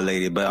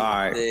discombobulated, but all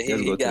right. Yeah,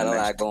 he got a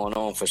lot going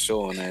on for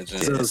sure in that.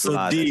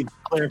 So D,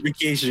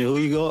 clarification. Who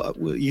you go?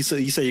 You say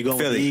you're going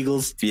with the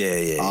Eagles?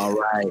 Yeah. All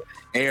right.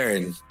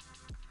 Aaron.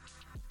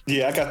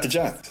 Yeah, I got the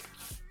Giants.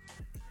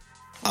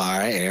 All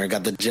right, Aaron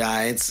got the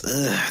Giants.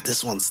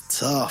 This one's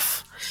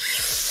tough.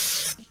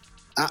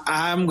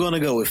 I'm going to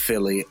go with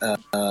Philly.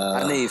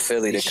 I need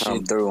Philly to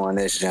come through on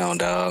this, John,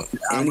 dog.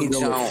 I'm going to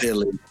go with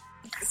Philly.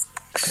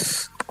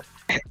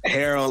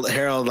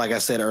 Harold, like I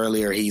said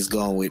earlier, he's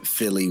going with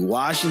Philly.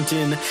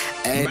 Washington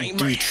and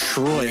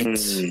Detroit.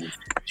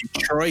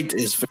 Detroit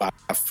is by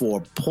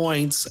 4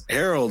 points.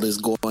 Harold is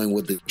going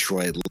with the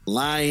Detroit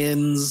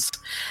Lions.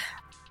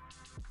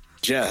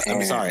 Jeff,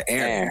 I'm sorry,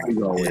 Aaron. You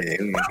go with it.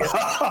 Come on,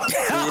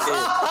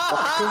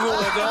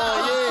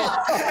 dog.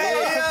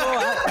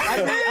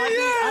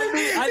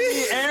 I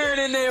need Aaron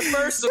in there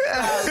first.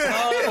 Surprise,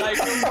 dog. Like,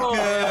 come on.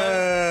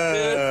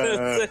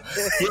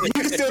 You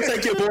can still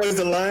take your boys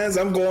the Lions.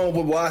 I'm going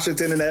with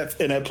Washington in that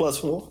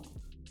 +4.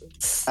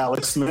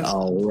 Alex Smith.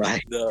 All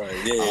right.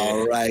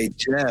 All right,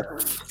 Jeff.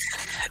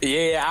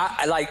 Yeah,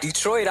 I like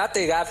Detroit. I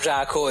think I've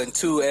tried calling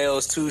 2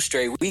 L's 2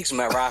 straight weeks. I'm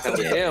rocking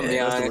with him, young.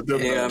 Yeah, I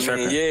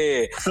mean,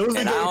 yeah. Who's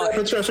the guy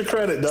for Cheshire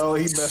credit, dog?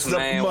 He messed up.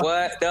 Man,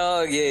 what,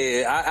 dog?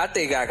 Yeah, I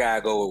think I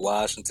gotta go with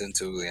Washington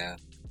too. Yeah,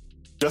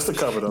 just to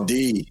cover them.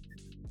 D.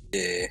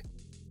 Yeah.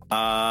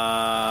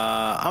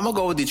 I'm gonna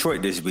go with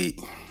Detroit this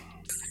week.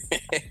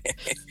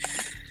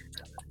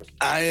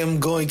 I am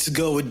going to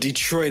go with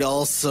Detroit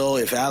also.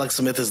 If Alex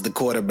Smith is the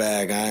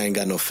quarterback, I ain't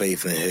got no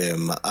faith in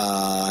him.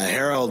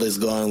 Harold is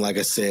going, like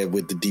I said,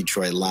 with the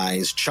Detroit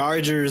Lions.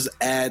 Chargers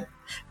at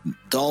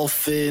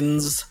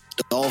Dolphins.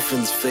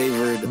 Dolphins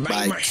favored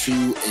by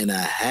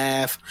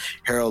 2.5.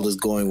 Harold is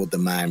going with the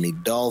Miami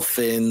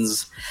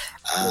Dolphins.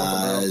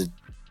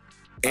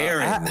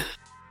 Aaron.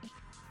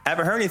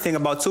 Haven't heard anything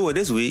about Tua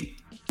this week.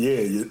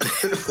 Yeah.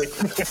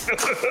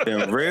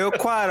 Been real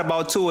quiet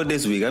about Tua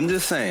this week. I'm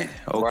just saying.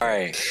 Okay.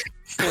 Right.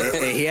 And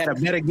he had a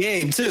better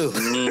game too.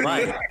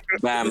 Right.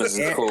 Miami's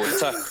is cool.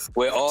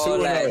 With all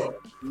that,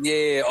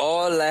 yeah,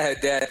 all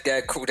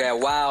that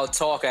wild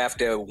talk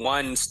after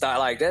one start,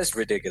 like that's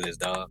ridiculous,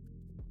 dog.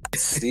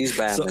 These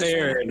Bama's. So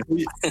Aaron,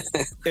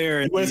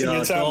 you're wasting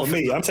your time with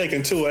me. I'm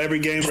taking Tua every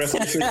game rest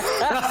of the season.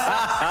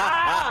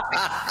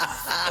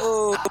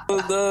 Oh,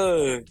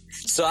 no.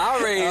 So I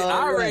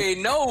already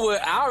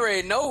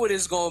know what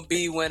it's gonna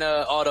be when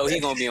although he's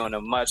gonna be on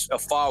a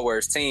far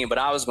worse team, but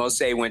I was gonna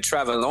say when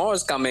Trevor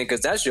Lawrence come in, because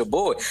that's your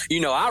boy.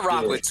 You know, I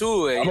rock with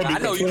Tua. I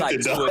know you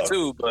like Tua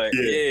too, but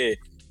yeah.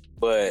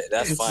 But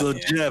that's funny.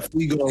 So Jeff,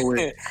 we go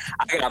with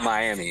I got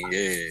Miami,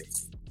 yeah.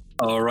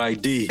 All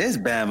right, D. This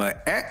Bama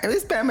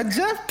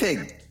Jeff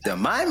picked the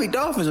Miami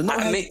Dolphins with no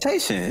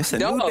hesitation. It's a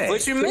new day.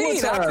 What you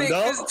mean? I picked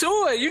this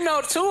Tua. You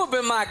know, Tua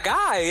been my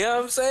guy. You know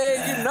what I'm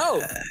saying? You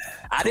know.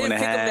 I didn't pick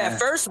him that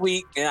first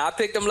week, and I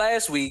picked him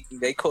last week.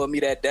 They called me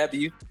that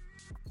W. You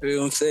know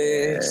what I'm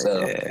saying?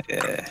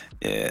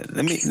 Yeah.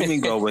 Let me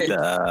go with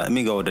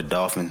the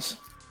Dolphins.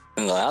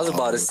 I was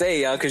about to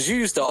say, because you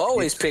used to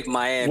always pick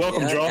Miami.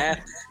 Welcome, Joe.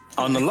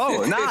 On the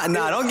low. Nah,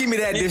 don't give me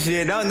that this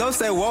year. Don't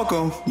say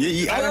welcome.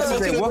 I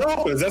say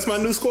welcome. That's my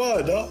new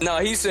squad, dog. No,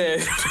 he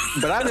said.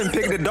 But I didn't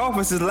pick the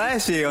Dolphins since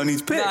last year on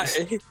these picks.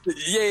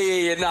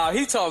 Yeah. No,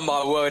 he talking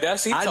about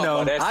I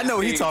know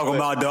what he talking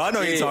about, though. I know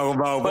he talking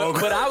about.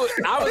 But I was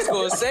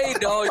gonna say,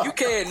 dog, you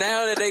can't,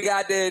 now that they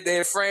got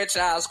their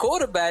franchise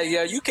quarterback,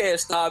 you can't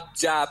stop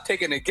job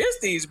picking against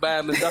these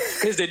Bama's,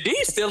 because the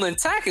D's still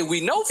intact, and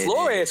we know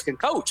Flores can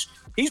coach.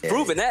 He's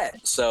proven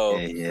that. So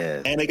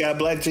yeah. And they got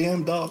Black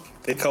GM, dog.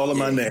 They call him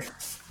my name.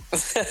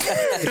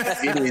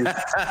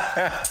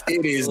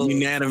 It is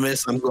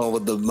unanimous. I'm going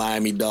with the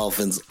Miami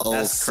Dolphins.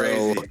 That's also,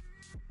 crazy.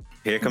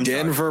 Here comes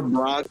Denver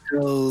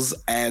Broncos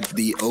at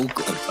the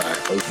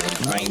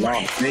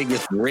Las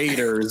Vegas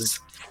Raiders.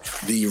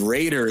 The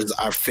Raiders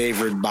are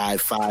favored by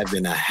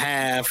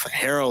 5.5.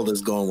 Harold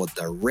is going with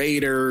the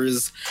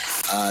Raiders.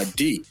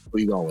 D, who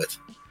are you going with?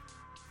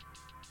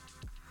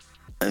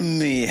 Let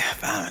me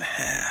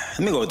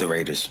go with the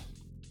Raiders.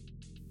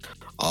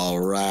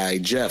 All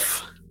right,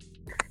 Jeff.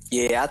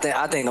 Yeah, I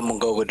think I'm gonna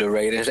go with the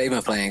Raiders. They've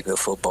been playing good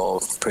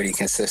football pretty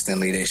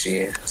consistently this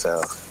year.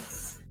 So,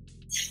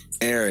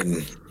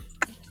 Aaron.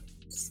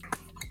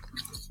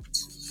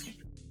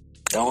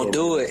 Don't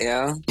do it,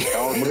 yeah.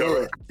 Don't do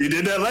it. You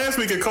did that last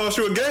week. It cost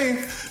you a game.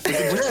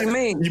 What you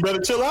mean? You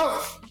better chill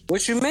out.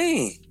 What you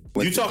mean?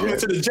 You talking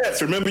to the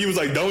Jets. Remember, you was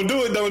like, don't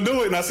do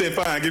it. And I said,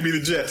 fine, give me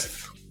the Jets.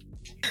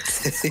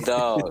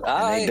 Dog,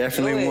 they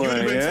definitely won. You would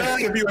have been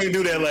tied if you ain't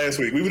do that last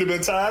week. We would have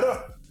been tied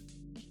up.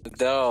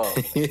 Dog,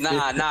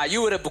 nah.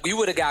 You would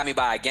have got me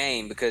by a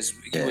game, because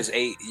you was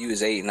 8,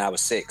 and I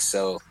was 6.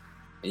 So,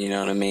 you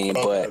know what I mean.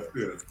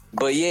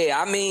 But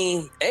yeah, I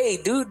mean, hey,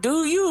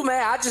 do you,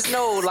 man? I just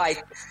know,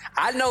 like,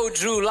 I know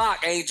Drew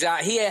Lock ain't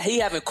he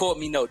haven't caught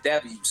me no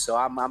W, so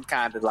I'm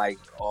kind of like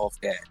off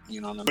that,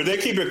 you know what I mean? But they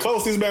keep it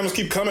close. These Bamas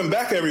keep coming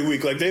back every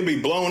week. Like, they be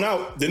blown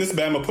out. Then this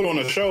Bama put on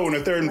a show in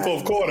the third and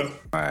fourth quarter.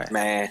 All right,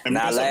 man.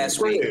 Not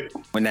last week.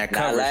 When that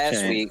coverage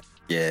last week.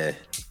 Yeah.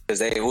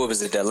 Because what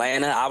was it,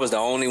 Atlanta? I was the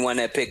only one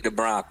that picked the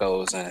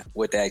Broncos, and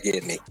what that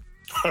get me?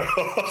 You're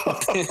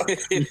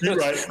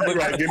right.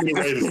 Give me the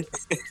Raiders.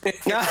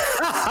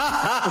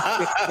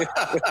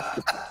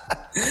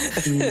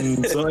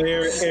 So,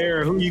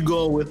 Aaron, who you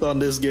going with on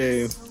this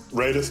game?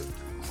 Raiders.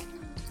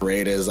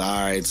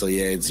 All right. So,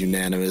 yeah, it's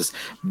unanimous.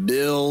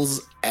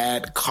 Bills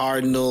at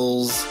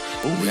Cardinals.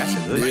 Ooh, that's a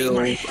good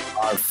Bills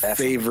are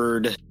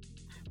favored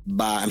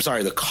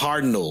the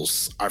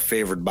Cardinals are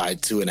favored by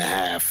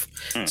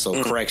 2.5.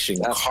 So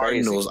correction,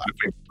 Cardinals are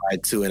favored by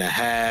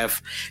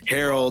 2.5.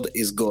 Harold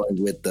is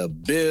going with the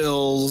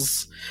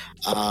Bills.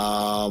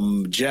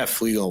 Jeff,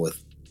 who you going with?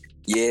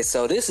 Yeah,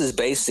 so this is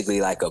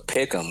basically like a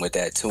pick 'em with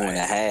that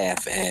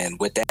 2.5. And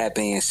with that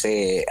being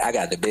said, I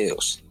got the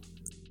Bills.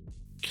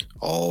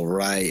 All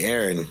right,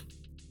 Aaron.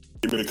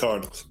 Give me the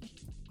Cardinals.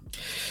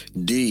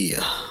 D.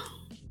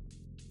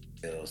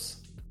 Bills.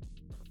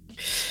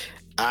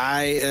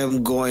 I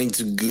am going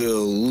to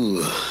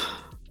go.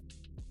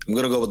 I'm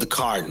going to go with the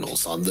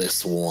Cardinals on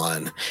this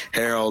one.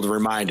 Harold,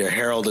 reminder,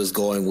 Harold is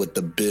going with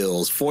the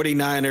Bills.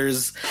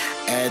 49ers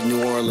at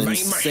New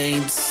Orleans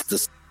Saints.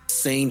 The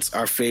Saints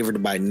are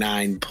favored by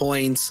 9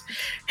 points.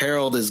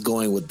 Harold is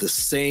going with the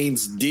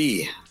Saints.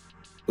 D,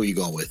 who you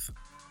going with?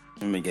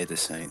 Let me get the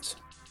Saints.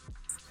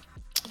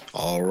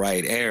 All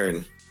right,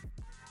 Aaron.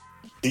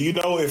 Do you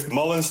know if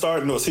Mullins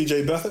starting or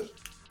CJ Beathard?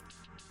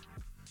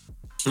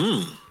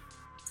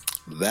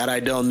 That I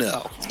don't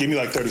know. Give me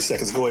like 30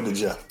 seconds. Go ahead to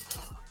Jeff.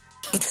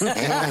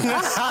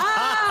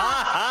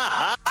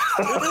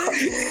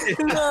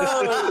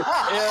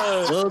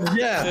 Well,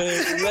 yeah.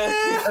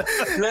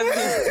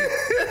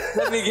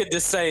 Let me get the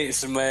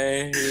Saints,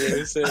 man.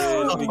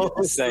 Let me get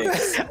the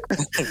Saints.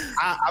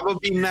 I'm going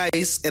to be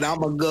nice, and I'm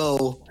going to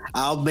go.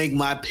 I'll make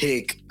my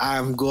pick.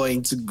 I'm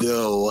going to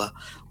go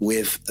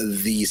with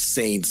the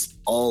Saints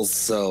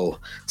also.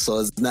 So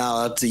it's now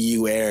up to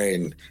you,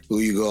 Aaron. Who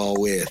you going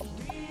with?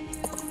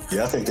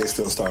 Yeah, I think they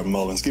still start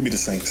Mullins. Give me the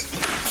Saints.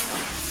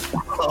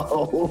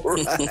 All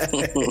right.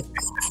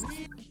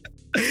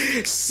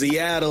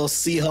 Seattle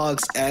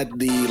Seahawks at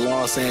the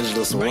Los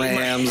Angeles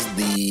Rams.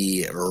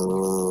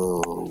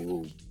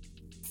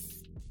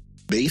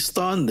 Based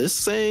on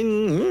this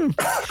thing,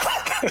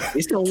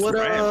 based on what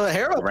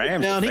Harold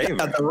put down, he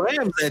got the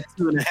Rams at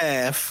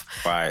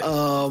 2.5. Right.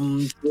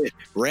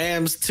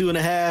 Rams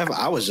 2.5.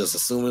 I was just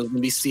assuming it was gonna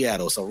be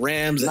Seattle. So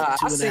Rams at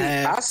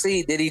 2.5. I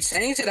see. Did he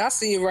change it? I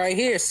see it right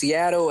here.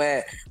 Seattle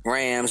at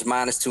Rams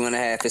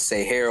 -2.5. It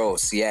say Harold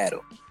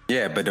Seattle.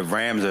 Yeah, but the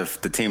Rams are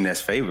the team that's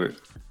favored.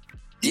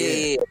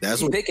 Yeah,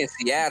 that's he's picking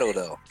Seattle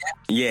though.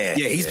 Yeah,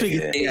 he's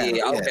picking Seattle.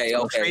 Yeah,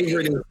 okay.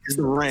 Favorite is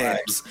the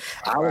Rams.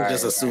 I was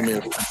just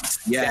assuming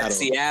Seattle. That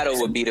Seattle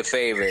would be the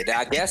favorite.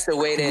 I guess the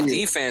way that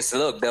defense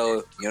looked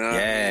though, you know.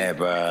 Yeah,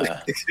 bro.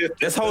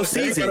 This whole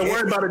season. Don't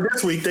worry about it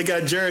this week. They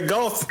got Jared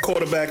Goff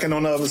quarterbacking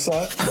on the other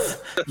side.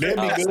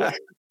 They'll be good.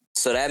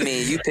 So that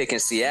means you picking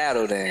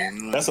Seattle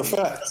then. That's a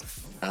fact.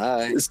 All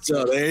right.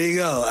 So there you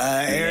go.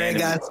 Aaron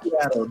got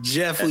Seattle.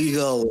 Jeff, who you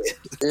go with?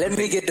 Let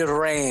me get the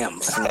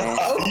Rams, man.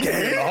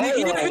 Okay. Let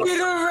me get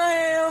the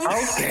Rams.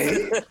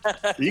 Okay.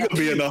 You're going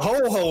to be in the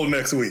hole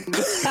next week.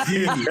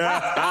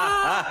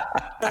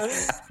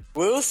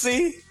 We'll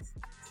see.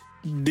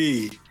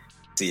 D.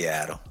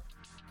 Seattle.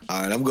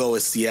 All right, I'm going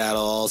with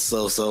Seattle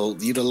also. So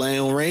you the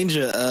Lone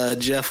Ranger,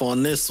 Jeff,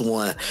 on this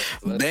one.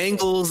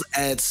 Bengals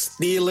at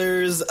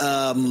Steelers.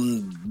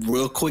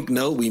 Real quick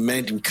note, we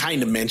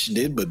kind of mentioned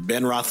it, but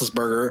Ben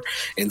Roethlisberger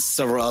and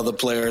several other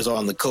players are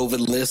on the COVID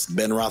list.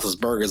 Ben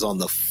Roethlisberger is on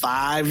the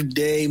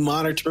 5-day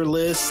monitor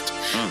list.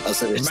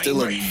 So there's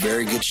still a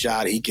very good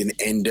shot he can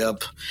end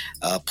up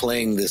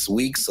playing this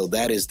week. So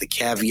that is the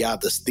caveat.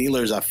 The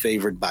Steelers are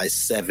favored by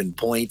 7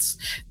 points.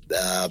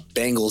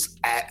 Bengals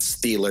at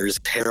Steelers.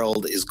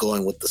 Harold is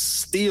going with the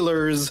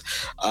Steelers.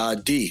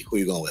 D, who are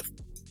you going with?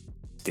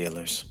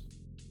 Steelers.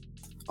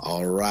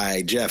 All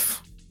right,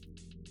 Jeff.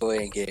 Go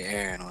ahead and get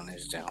Aaron on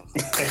this jump.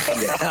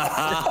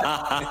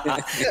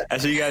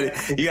 So you got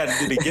to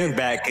do the give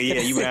back.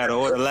 Yeah, you had to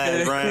order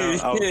last round.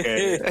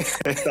 Okay.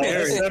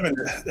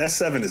 That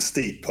 7 is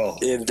steep, Paul.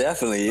 It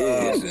definitely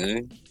is,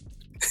 man.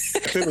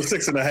 If it was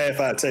 6.5,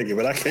 I'd take it,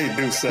 but I can't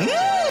do 7.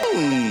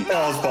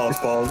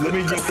 Pause. Let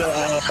me get the.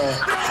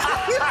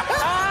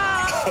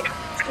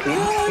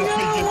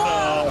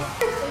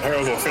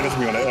 Harold's gonna finish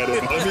me on the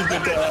edit.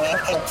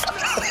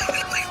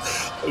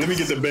 Let me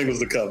get the Bengals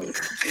to cover.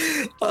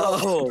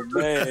 Oh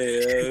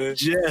man,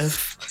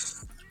 Jeff.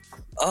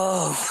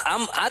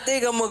 I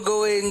think I'm gonna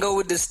go ahead and go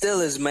with the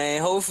Steelers,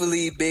 man.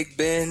 Hopefully, Big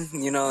Ben,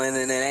 and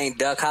it ain't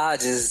Duck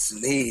Hodges.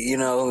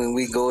 And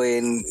we go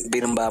ahead and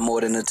beat them by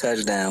more than a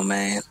touchdown,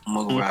 man. I'm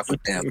gonna rock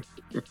with them.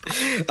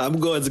 I'm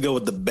going to go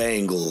with the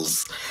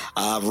Bengals.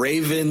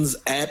 Ravens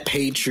at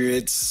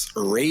Patriots.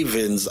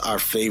 Ravens are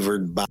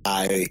favored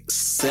by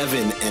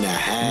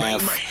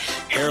 7.5.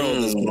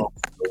 Harold is going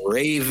with the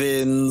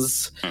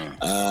Ravens.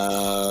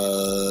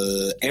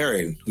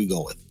 Aaron, who you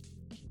going with?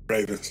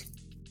 Ravens.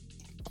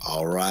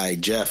 All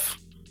right, Jeff.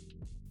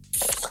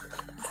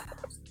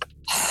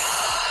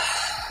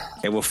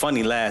 They were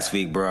funny last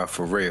week, bro,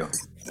 for real.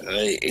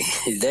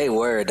 They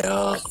were,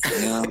 dog.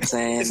 You know what I'm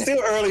saying? It's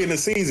still early in the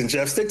season,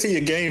 Jeff. Stick to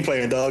your game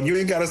plan, dog. You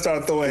ain't got to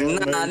start throwing.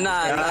 Nah.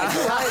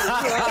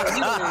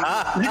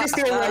 You can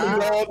still run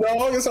the ball,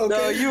 dog. It's okay.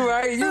 No, you're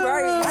right.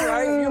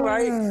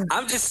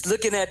 I'm just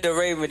looking at the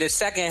Ravens. The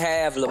second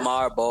half,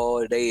 Lamar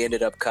Ball, they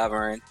ended up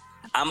covering.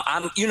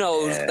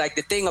 Like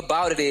the thing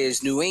about it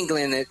is New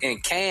England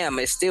and Cam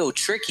is still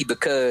tricky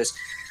because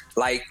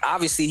like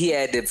obviously he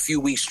had the few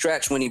week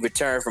stretch when he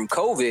returned from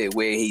COVID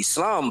where he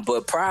slummed,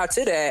 but prior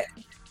to that,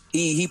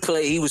 he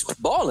was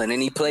balling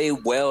and he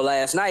played well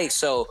last night.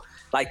 So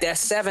like that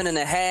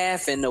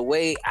 7.5 and the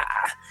way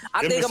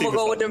I think I'm gonna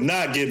go with them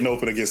not getting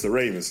open against the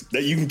Ravens.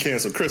 That you can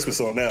cancel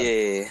Christmas on that.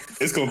 Yeah,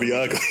 it's gonna be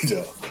ugly,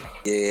 Joe.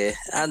 Yeah,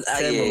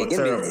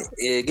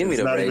 give me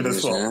the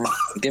Ravens, man.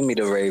 Give me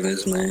the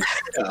Ravens, man.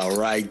 All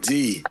right,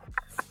 D.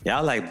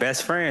 Y'all like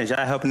best friends.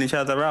 Y'all helping each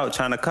other out,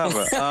 trying to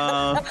cover.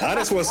 I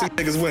just want to see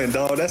niggas win,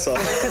 dog. That's all.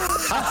 I'm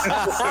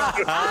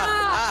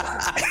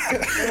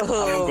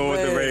gonna go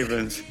with the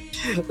Ravens.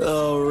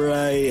 All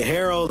right,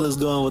 Harold is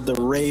going with the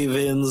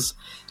Ravens.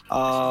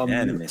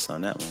 Animus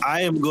on that one.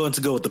 I am going to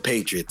go with the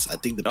Patriots. I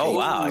think the Patriots. Oh,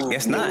 wow. I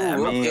guess not. I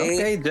mean,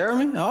 okay,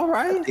 Jeremy. All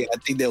right. I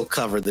think they'll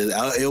cover this.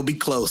 It'll be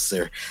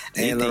closer.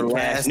 And the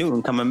last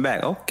Newton coming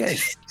back. Okay.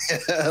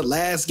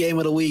 Last game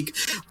of the week,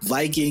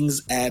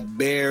 Vikings at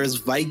Bears.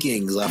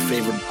 Vikings are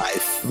favored by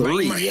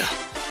 3.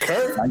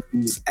 Kurt?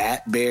 Vikings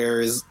at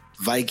Bears.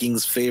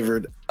 Vikings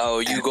favored. Oh,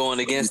 you going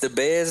against the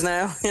Bears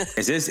now?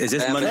 Is this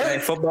Monday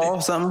Night Football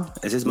or something?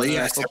 Is this Monday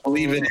Night Football? I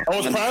believe it. Oh,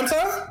 it's prime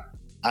time?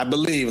 I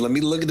believe. Let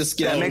me look at the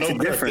schedule. That makes a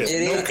difference.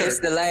 It's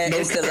the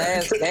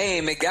last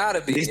game. It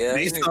gotta be.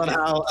 Based on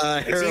how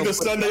it's either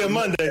Sunday or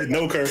Monday.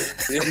 No, Kurt.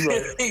 Good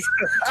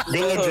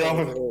luck,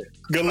 dropping.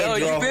 Good luck,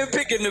 you've been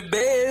picking the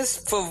Bears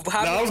for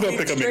how many I was gonna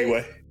pick them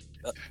anyway.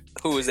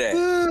 Who was that?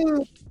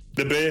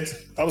 The Bears.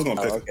 I was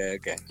gonna pick.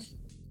 Okay.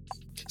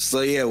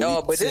 So yeah.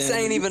 No, but this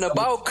ain't even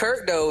about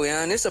Kirk though,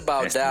 man. It's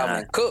about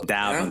Dalvin Cook.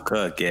 Dalvin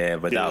Cook, yeah,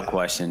 without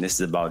question. This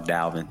is about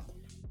Dalvin.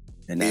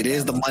 And it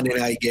is the Monday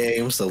night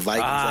game, so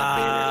Vikings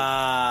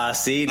at Bears.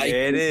 See, Vikings,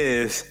 there it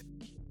is.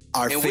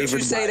 Our and favorite. Would you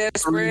say that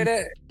spread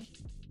at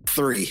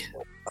 3?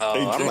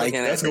 Oh,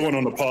 that's going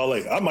on the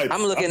parlay. I'm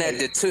looking at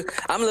the 2.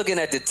 I'm looking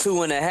at the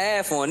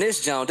 2.5 on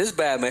this John. This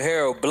Batman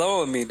Harold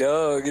blowing me,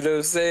 dog. You know what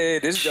I'm saying?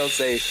 This don't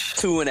say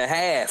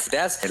 2.5.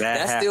 That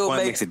still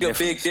makes a big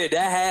difference. That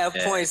half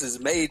points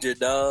is major,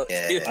 dog.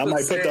 Yeah. You know I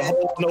might put the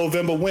whole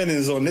November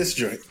winnings on this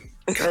drink.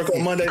 Kirk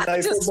on Monday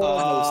Night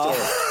Football?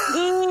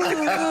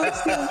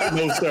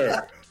 No,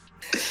 sir.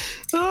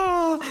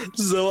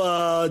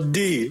 So,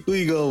 D, who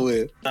you go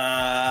with?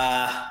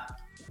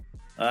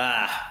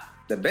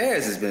 The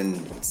Bears has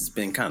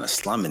been kind of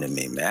slumming to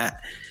me, man.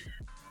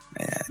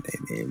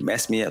 They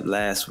messed me up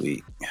last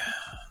week.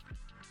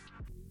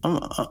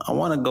 I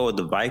want to go with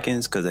the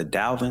Vikings because of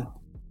Dalvin.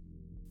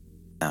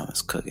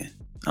 Dalvin's cooking.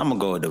 I'm gonna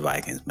go with the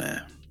Vikings,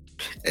 man.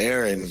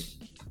 Aaron,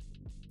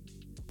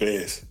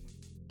 Bears.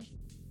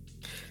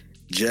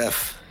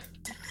 Jeff,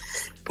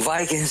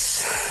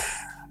 Vikings.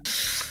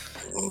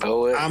 I'm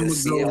gonna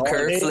see if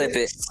Kirk flip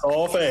it.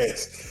 All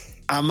fast.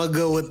 I'm going to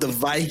go with the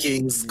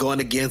Vikings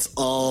going against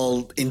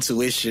all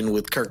intuition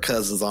with Kirk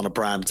Cousins on a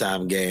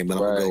primetime game. And I'm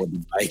going to go with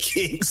the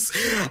Vikings.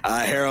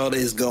 Harold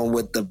is going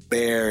with the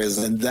Bears.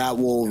 And that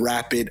will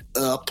wrap it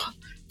up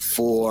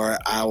for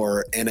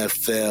our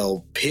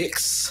NFL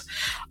picks.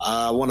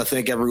 I want to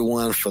thank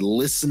everyone for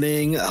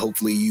listening.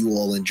 Hopefully you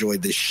all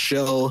enjoyed this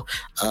show.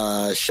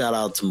 Shout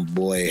out to my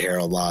boy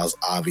Harold Laws,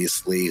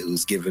 obviously,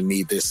 who's given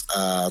me this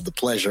the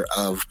pleasure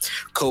of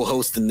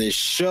co-hosting this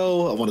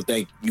show. I want to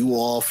thank you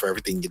all for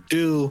everything you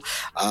do.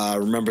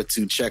 Remember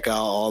to check out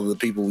all the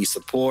people we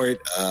support.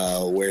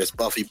 Where's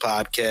Buffy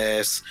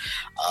Podcast,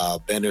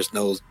 Bender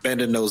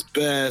Knows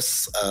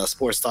Best,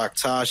 Sports Talk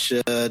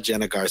Tasha,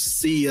 Jenna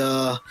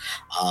Garcia,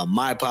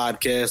 my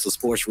podcast, the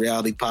Sports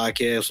Reality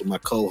Podcast with my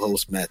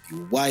co-host Matthew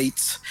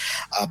White.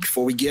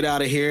 Before we get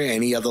out of here,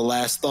 any other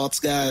last thoughts,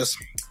 guys?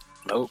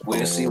 Nope.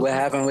 We'll see what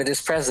happened with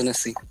this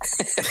presidency.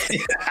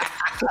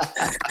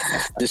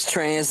 This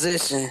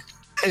transition.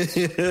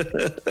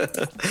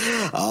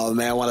 Oh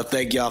man, I want to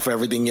thank y'all for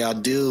everything y'all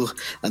do.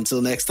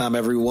 Until next time,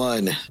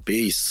 everyone.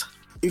 Peace.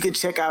 You can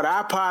check out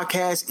our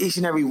podcast each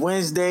and every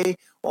Wednesday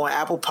on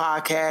Apple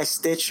Podcasts,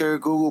 Stitcher,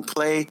 Google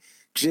Play.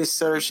 Just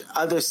search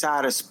Other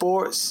Side of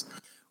Sports.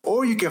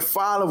 Or you can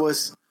follow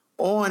us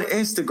on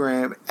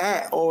Instagram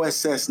at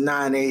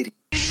OSS980.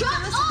 Shut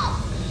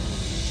up!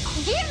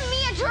 Give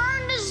me a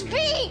turn to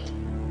speak!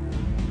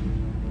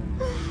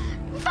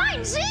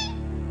 Fine, see?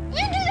 You do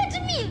that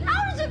to me.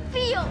 How does it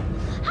feel?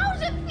 How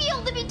does it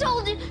feel to be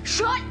told to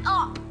shut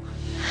up?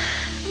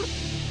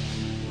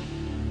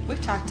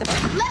 We've talked about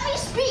it. Let me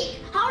speak.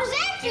 How does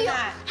that feel?